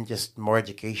and just more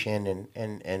education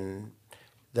and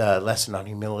the lesson on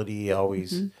humility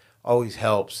always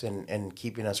helps and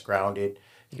keeping us grounded.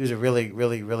 He was a really,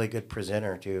 really, really good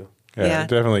presenter too. Yeah, it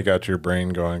definitely got your brain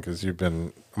going because you've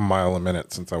been a mile a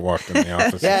minute since I walked in the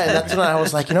office. Yeah, that's when I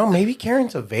was like, you know, maybe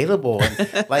Karen's available. And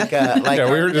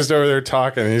we were just over there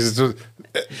talking. And he's just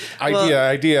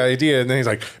idea, and then he's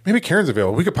like, maybe Karen's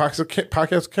available. We could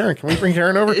podcast Karen. Can we bring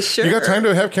Karen over? Sure. You got time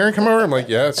to have Karen come over? I'm like,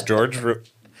 yeah, it's George.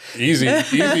 Easy.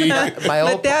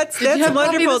 But that's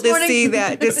wonderful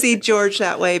to see George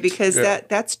that way, because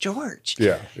that's George.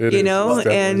 Yeah, you know,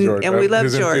 and we love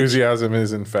his George. His enthusiasm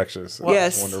is infectious.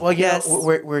 Yes. Wonderful. Well, yes.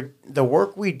 We're the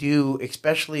work we do,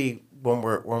 especially when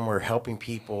we're helping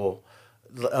people.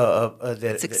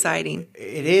 It's exciting.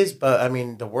 It is, but I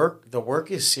mean, the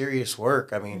work is serious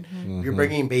work. I mean, you're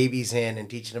bringing babies in and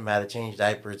teaching them how to change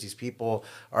diapers. These people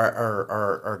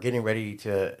are getting ready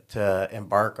to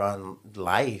embark on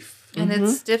life. And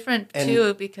it's different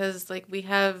too, because like we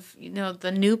have, you know, the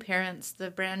new parents,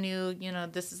 the brand new, you know,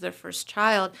 this is their first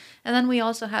child. And then we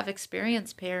also have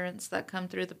experienced parents that come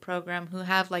through the program who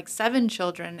have like 7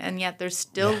 children, and yet they're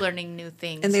still learning new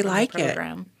things. And they from like the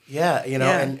program. Yeah, you know,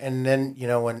 and then, you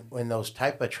know, when those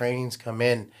type of trainings come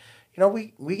in, you know,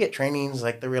 we get trainings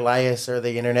like the Relias or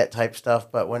the internet type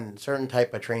stuff, but when certain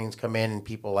type of trainings come in and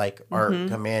people like art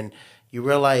come in, you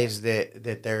realize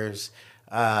that there's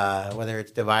whether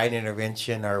it's divine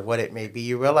intervention or what it may be,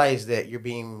 you realize that you're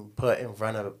being put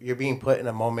in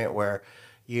a moment where,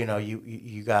 you know,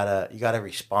 you gotta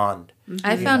respond.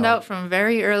 I found out from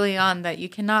very early on that you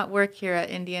cannot work here at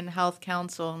Indian Health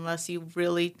Council unless you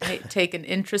really take an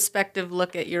introspective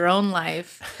look at your own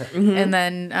life and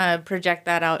then project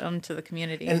that out onto the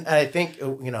community. And I think,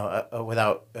 you know,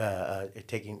 without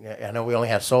taking, I know we only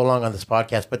have so long on this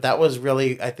podcast, but that was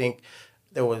really, I think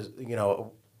there was, you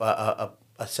know,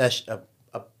 a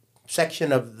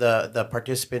section of the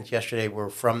participants yesterday were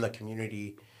from the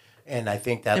community. And I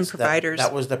think that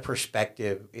was the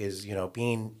perspective, is, you know,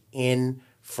 being in,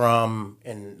 from,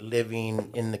 and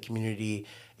living in the community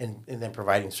and then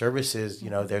providing services.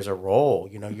 You know, there's a role,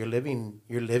 you know, you're living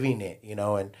it, you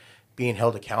know, and being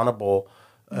held accountable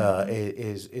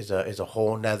is a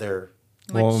whole nother.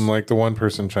 Well, and like the one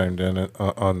person chimed in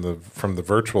from the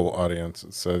virtual audience,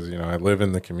 it says, you know, I live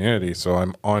in the community, so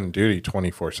I'm on duty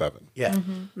 24/7. Yeah.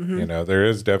 You know, there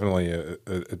is definitely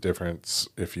a difference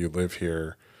if you live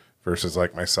here versus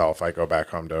like myself. I go back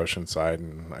home to Oceanside,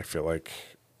 and I feel like,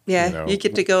 you know, you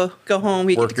get to go home.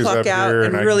 You get to clock out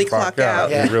and really clock out.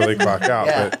 Yeah. Really clock out.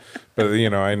 Yeah. But you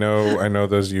know, I know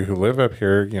those of you who live up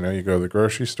here. You know, you go to the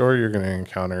grocery store, you're going to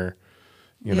encounter,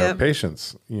 you know,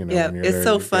 patients. You know, when you're it's there.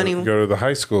 so you funny. Go to the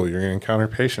high school, you're going to encounter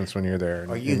patients when you're there.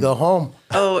 Or you go home.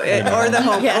 Or the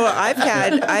home. Oh, I've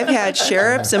had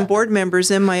sheriffs and board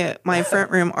members in my front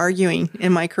room arguing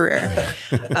in my career,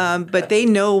 but they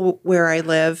know where I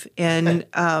live. And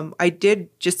I did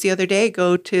just the other day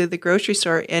go to the grocery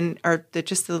store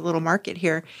just the little market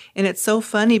here, and it's so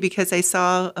funny because I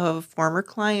saw a former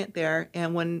client there,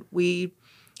 and when we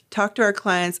talk to our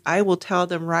clients, I will tell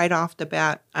them right off the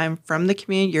bat, I'm from the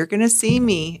community. You're going to see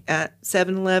me at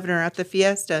 7-Eleven or at the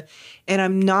Fiesta, and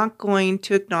I'm not going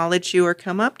to acknowledge you or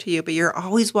come up to you, but you're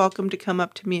always welcome to come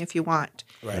up to me if you want.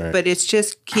 Right. But it's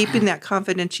just keeping that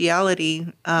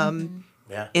confidentiality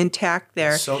intact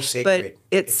there. It's so sacred. But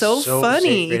it's so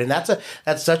funny. Sacred. And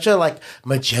that's such a like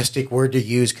majestic word to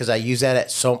use, because I use that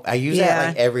that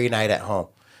like every night at home.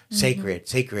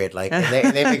 Sacred, like,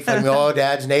 and they make fun of me. Oh,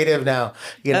 Dad's native now,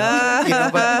 you know.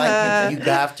 But like, you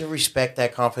have to respect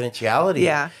that confidentiality.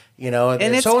 Yeah, you know.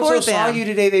 And it's so and so for saw them. you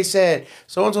today. They said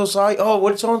so and so saw you. Oh, what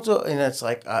did so and so? And it's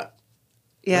like,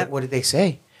 what did they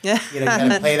say? You know, you got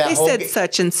to play that they whole. said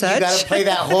such and such. You got to play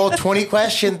that whole 20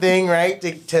 question thing, right?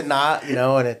 To not, you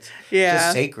know, and it's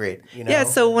just sacred. You know. Yeah.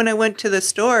 So when I went to the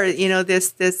store, you know,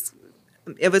 this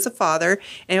it was a father,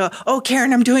 and he went, "Oh,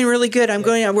 Karen, I'm doing really good. I'm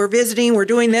going. We're visiting. We're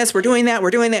doing this. We're doing that.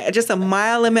 We're doing that." Just a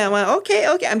mile a minute. I went, okay.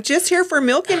 I'm just here for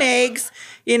milk and eggs.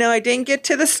 You know, I didn't get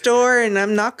to the store, and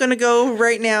I'm not going to go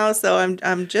right now. So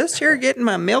I'm just here getting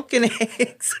my milk and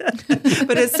eggs.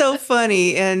 But it's so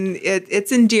funny, and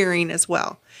it's endearing as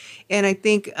well. And I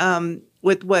think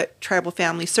with what Tribal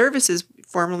Family Services,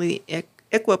 formerly the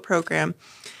ICWA program,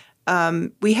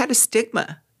 we had a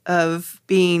stigma of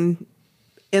being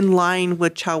in line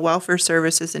with child welfare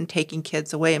services and taking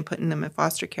kids away and putting them in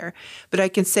foster care. But I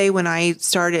can say when I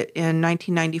started in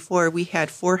 1994, we had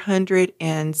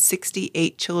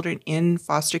 468 children in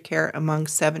foster care among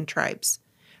 7 tribes.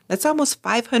 That's almost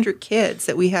 500 kids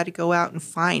that we had to go out and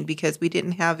find because we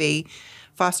didn't have a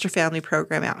foster family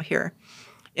program out here.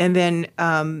 And then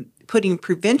putting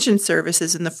prevention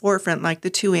services in the forefront, like the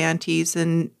 2 aunties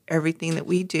and everything that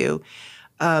we do,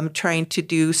 trying to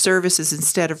do services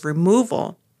instead of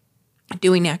removal,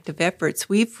 doing active efforts,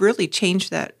 we've really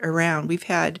changed that around. We've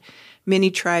had many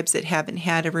tribes that haven't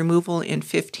had a removal in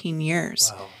 15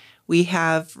 years. Wow. We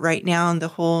have right now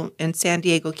in San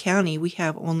Diego County, we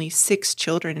have only 6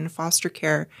 children in foster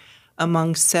care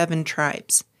among 7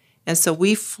 tribes. And so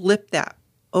we flipped that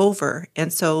over.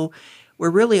 And so we're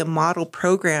really a model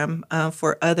program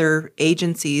for other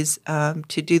agencies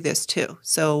to do this too.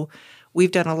 So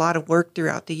we've done a lot of work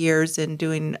throughout the years in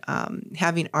doing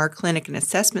having our clinic and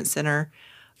assessment center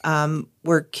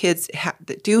where kids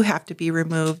that do have to be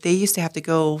removed. They used to have to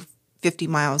go 50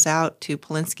 miles out to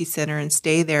Polinsky Center and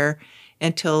stay there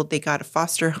until they got a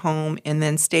foster home and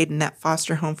then stayed in that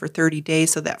foster home for 30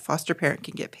 days so that foster parent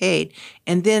can get paid.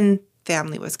 And then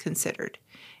family was considered.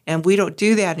 And we don't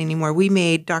do that anymore. We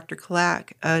made Dr.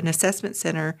 Kalak an assessment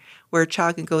center where a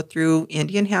child can go through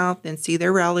Indian Health and see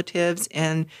their relatives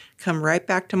and come right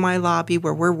back to my lobby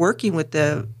where we're working with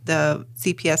the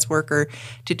CPS worker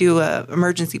to do a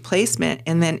emergency placement,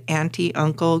 and then auntie,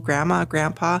 uncle, grandma,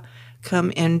 grandpa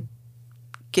come and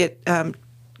get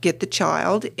the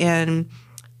child, and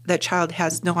that child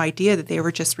has no idea that they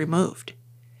were just removed.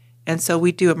 And so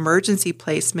we do emergency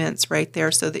placements right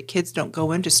there so that kids don't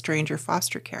go into stranger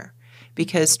foster care,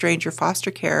 because stranger foster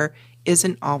care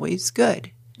isn't always good.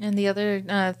 And the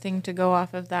other thing to go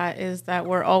off of that is that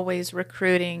we're always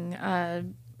recruiting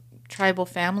tribal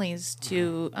families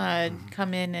to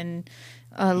come in and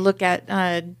look at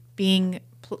being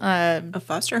a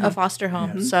foster home.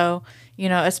 Mm-hmm. So, you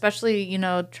know, especially, you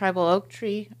know, Tribal Oak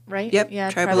Tree, right? Yep.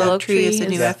 Yeah, Tribal Oak Tree is a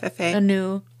new FFA. A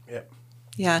new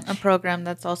Yeah. a program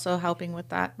that's also helping with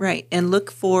that. Right. And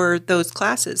look for those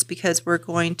classes, because we're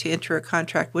going to enter a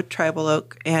contract with Tribal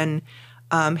Oak and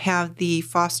have the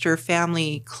foster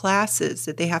family classes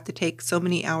that they have to take so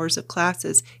many hours of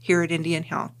classes here at Indian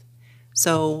Health.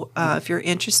 So if you're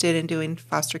interested in doing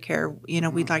foster care, you know,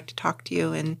 we'd like to talk to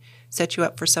you and set you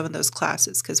up for some of those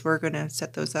classes, because we're going to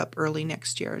set those up early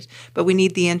next year. But we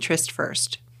need the interest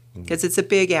first, because it's a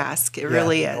big ask. It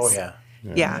really is. Oh, yeah.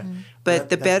 Yeah. But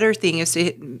the better thing is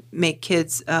to make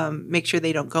kids make sure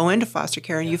they don't go into foster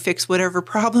care, and you fix whatever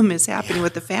problem is happening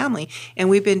with the family. And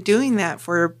we've been doing that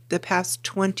for the past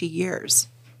 20 years.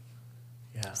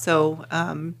 Yeah. So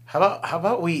how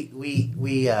about we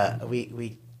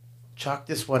chalk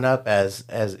this one up as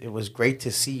it was great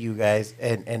to see you guys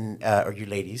and or you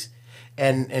ladies,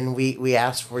 and we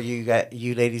asked for you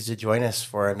ladies to join us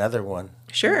for another one.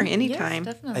 Sure, anytime.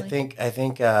 Yes, definitely. I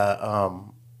think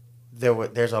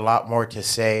there's a lot more to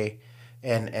say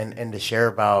and to share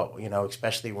about, you know,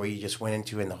 especially where you just went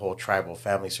into in the whole tribal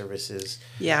family services.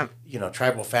 Yeah. You know,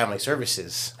 tribal family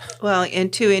services. Well,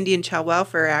 and too, Indian Child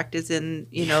Welfare Act is in,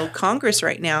 you know, Congress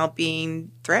right now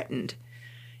being threatened,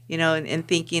 you know, and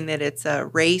thinking that it's a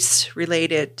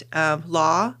race-related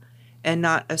law and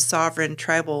not a sovereign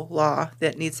tribal law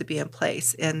that needs to be in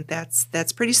place. And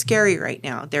that's pretty scary right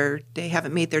now. They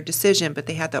haven't made their decision, but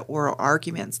they had the oral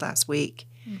arguments last week.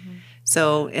 Mm-hmm.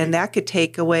 So, and that could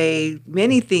take away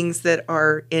many things that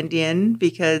are Indian,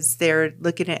 because they're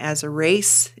looking at it as a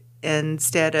race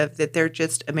instead of that they're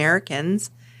just Americans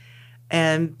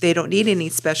and they don't need any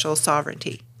special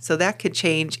sovereignty. So that could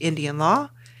change Indian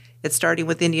law. It's starting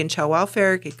with Indian child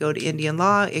welfare. It could go to Indian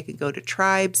law. It could go to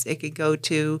tribes. It could go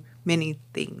to many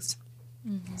things.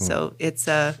 Mm-hmm. So it's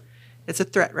a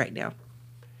threat right now.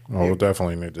 Well, we'll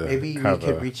definitely need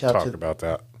to talk about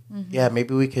that. Mm-hmm. Yeah,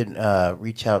 maybe we could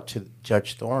reach out to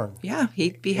Judge Thorne. Yeah,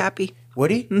 he'd be happy. Would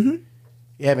he? Mm-hmm.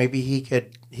 Yeah, maybe he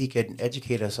could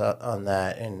educate us on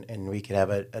that, and we could have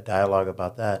a dialogue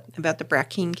about that. About the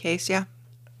Brackeen case, yeah.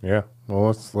 Yeah.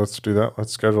 Well, let's do that.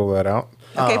 Let's schedule that out.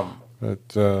 Okay.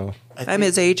 But I'm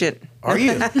his agent. Are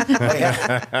you? Oh,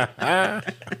 yeah.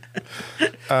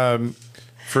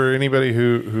 for anybody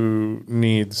who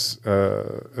needs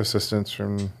assistance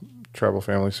from Tribal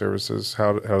Family Services,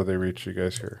 how do they reach you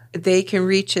guys here? They can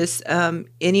reach us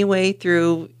anyway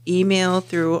through email,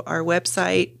 through our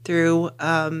website, through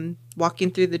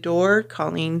walking through the door,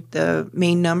 calling the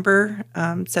main number,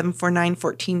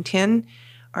 749-1410.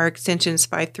 Our extension is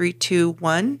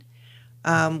 5321.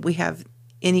 We have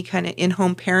any kind of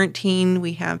in-home parenting.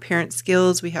 We have parent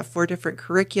skills. We have 4 different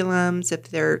curriculums. If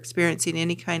they're experiencing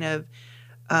any kind of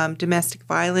domestic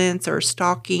violence or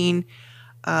stalking,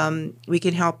 we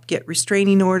can help get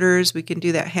restraining orders. We can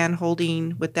do that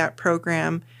hand-holding with that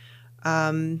program.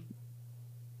 And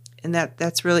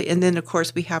that's really, and then of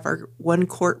course we have our 1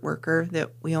 court worker, that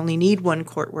we only need 1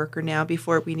 court worker now.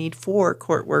 Before we need 4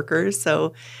 court workers.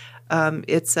 So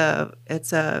it's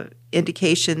a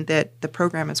indication that the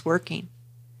program is working.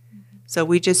 So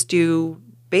we just do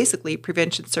basically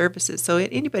prevention services. So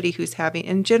anybody who's having,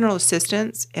 and general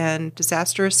assistance and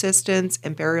disaster assistance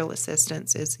and burial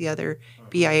assistance is the other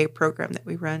BIA program that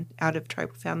we run out of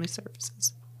Tribal Family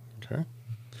Services. Okay.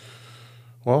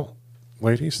 Well,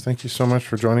 ladies, thank you so much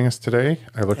for joining us today.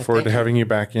 I look forward to having you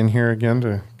back in here again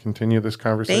to continue this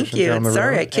conversation. Thank you. Down the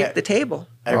Sorry, road. I kicked the table.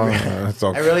 I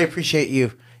really appreciate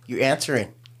you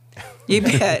answering. You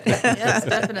bet. Yes,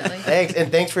 definitely.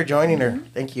 Thanks for joining her.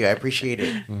 Thank you. I appreciate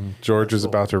it. George is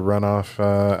about to run off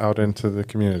out into the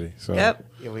community. So Yep.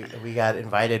 Yeah, we got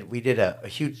invited. We did a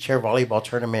huge chair volleyball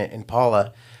tournament in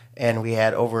Paula, and we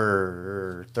had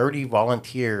over 30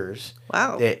 volunteers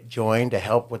that joined to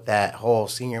help with that whole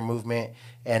senior movement.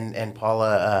 And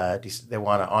Paula, they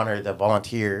want to honor the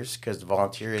volunteers because the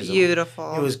volunteerism.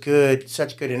 Beautiful. It was good,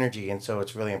 such good energy, and so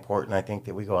it's really important. I think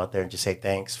that we go out there and just say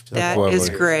thanks. To That the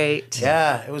is great.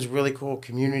 Yeah, it was really cool.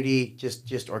 Community,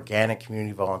 just organic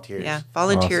community volunteers. Yeah,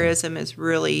 volunteerism is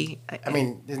really. I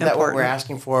mean, isn't that what we're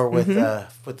asking for with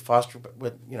foster?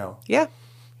 Yeah.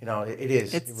 It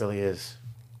is. It really is.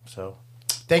 So,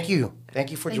 thank you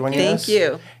for joining us. Thank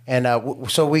you. And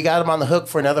so we got them on the hook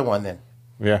for another one then.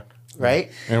 Yeah.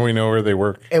 Right? And we know where they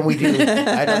work. And we do.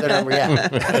 I know their number, yeah.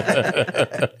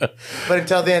 But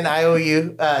until then, I owe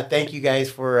you. Thank you ladies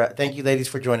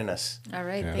for joining us. All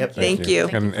right. Yeah, Thank you.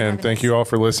 And thank you all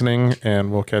for listening.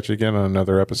 And we'll catch you again on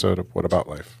another episode of What About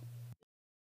Life.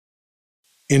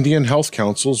 Indian Health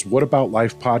Council's What About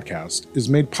Life podcast is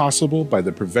made possible by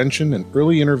the Prevention and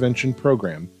Early Intervention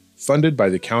Program funded by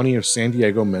the County of San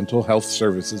Diego Mental Health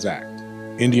Services Act.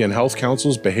 Indian Health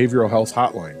Council's Behavioral Health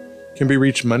Hotline can be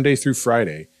reached Monday through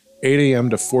Friday, 8 a.m.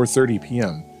 to 4:30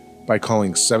 p.m. by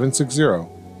calling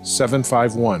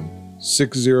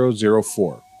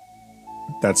 760-751-6004.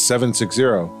 That's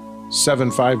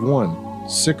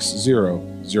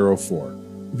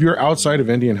 760-751-6004. If you're outside of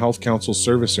Indian Health Council's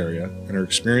service area and are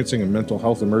experiencing a mental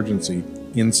health emergency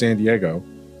in San Diego,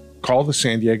 call the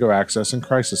San Diego Access and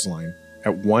Crisis Line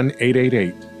at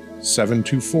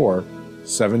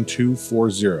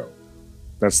 1-888-724-7240.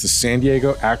 That's the San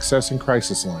Diego Access and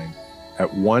Crisis Line at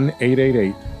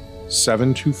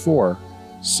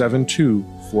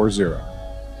 1-888-724-7240.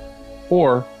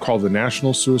 Or call the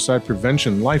National Suicide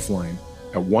Prevention Lifeline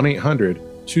at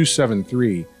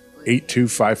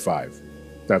 1-800-273-8255.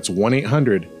 That's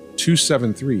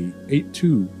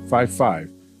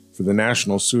 1-800-273-8255 for the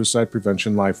National Suicide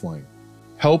Prevention Lifeline.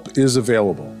 Help is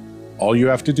available. All you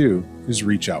have to do is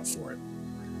reach out for it.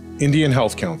 Indian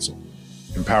Health Council,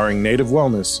 empowering Native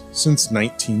wellness since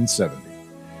 1970.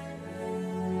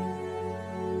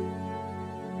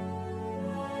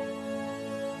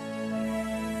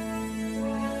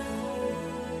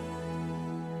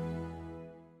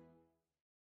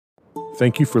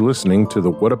 Thank you for listening to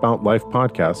the What About Life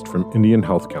podcast from Indian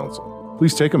Health Council.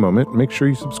 Please take a moment and make sure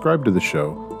you subscribe to the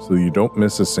show so that you don't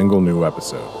miss a single new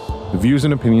episode. The views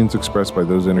and opinions expressed by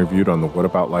those interviewed on the What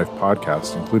About Life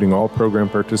podcast, including all program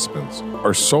participants,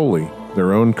 are solely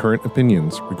their own current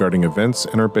opinions regarding events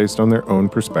and are based on their own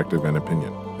perspective and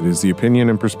opinion. It is the opinion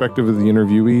and perspective of the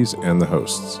interviewees and the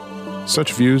hosts.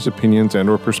 Such views, opinions,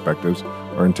 and/or perspectives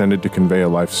are intended to convey a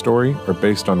life story or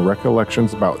based on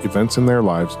recollections about events in their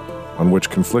lives on which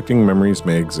conflicting memories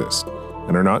may exist,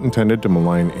 and are not intended to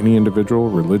malign any individual,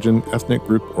 religion, ethnic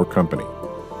group, or company.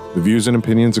 The views and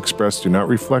opinions expressed do not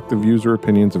reflect the views or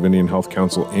opinions of Indian Health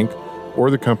Council, Inc., or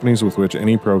the companies with which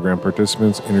any program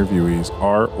participants, interviewees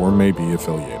are or may be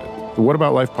affiliated. The What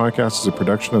About Life podcast is a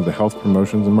production of the Health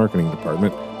Promotions and Marketing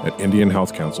Department at Indian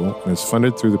Health Council and is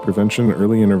funded through the Prevention and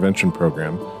Early Intervention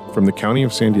Program from the County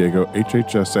of San Diego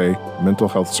HHSA Mental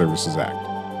Health Services Act.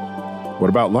 What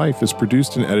About Life is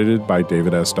produced and edited by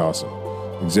David S. Dawson.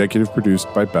 Executive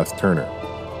produced by Beth Turner.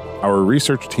 Our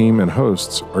research team and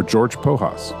hosts are George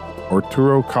Pojas,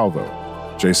 Arturo Calvo,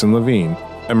 Jason Levine,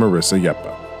 and Marissa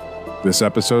Yeppa. This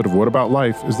episode of What About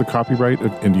Life is the copyright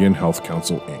of Indian Health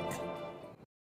Council, Inc.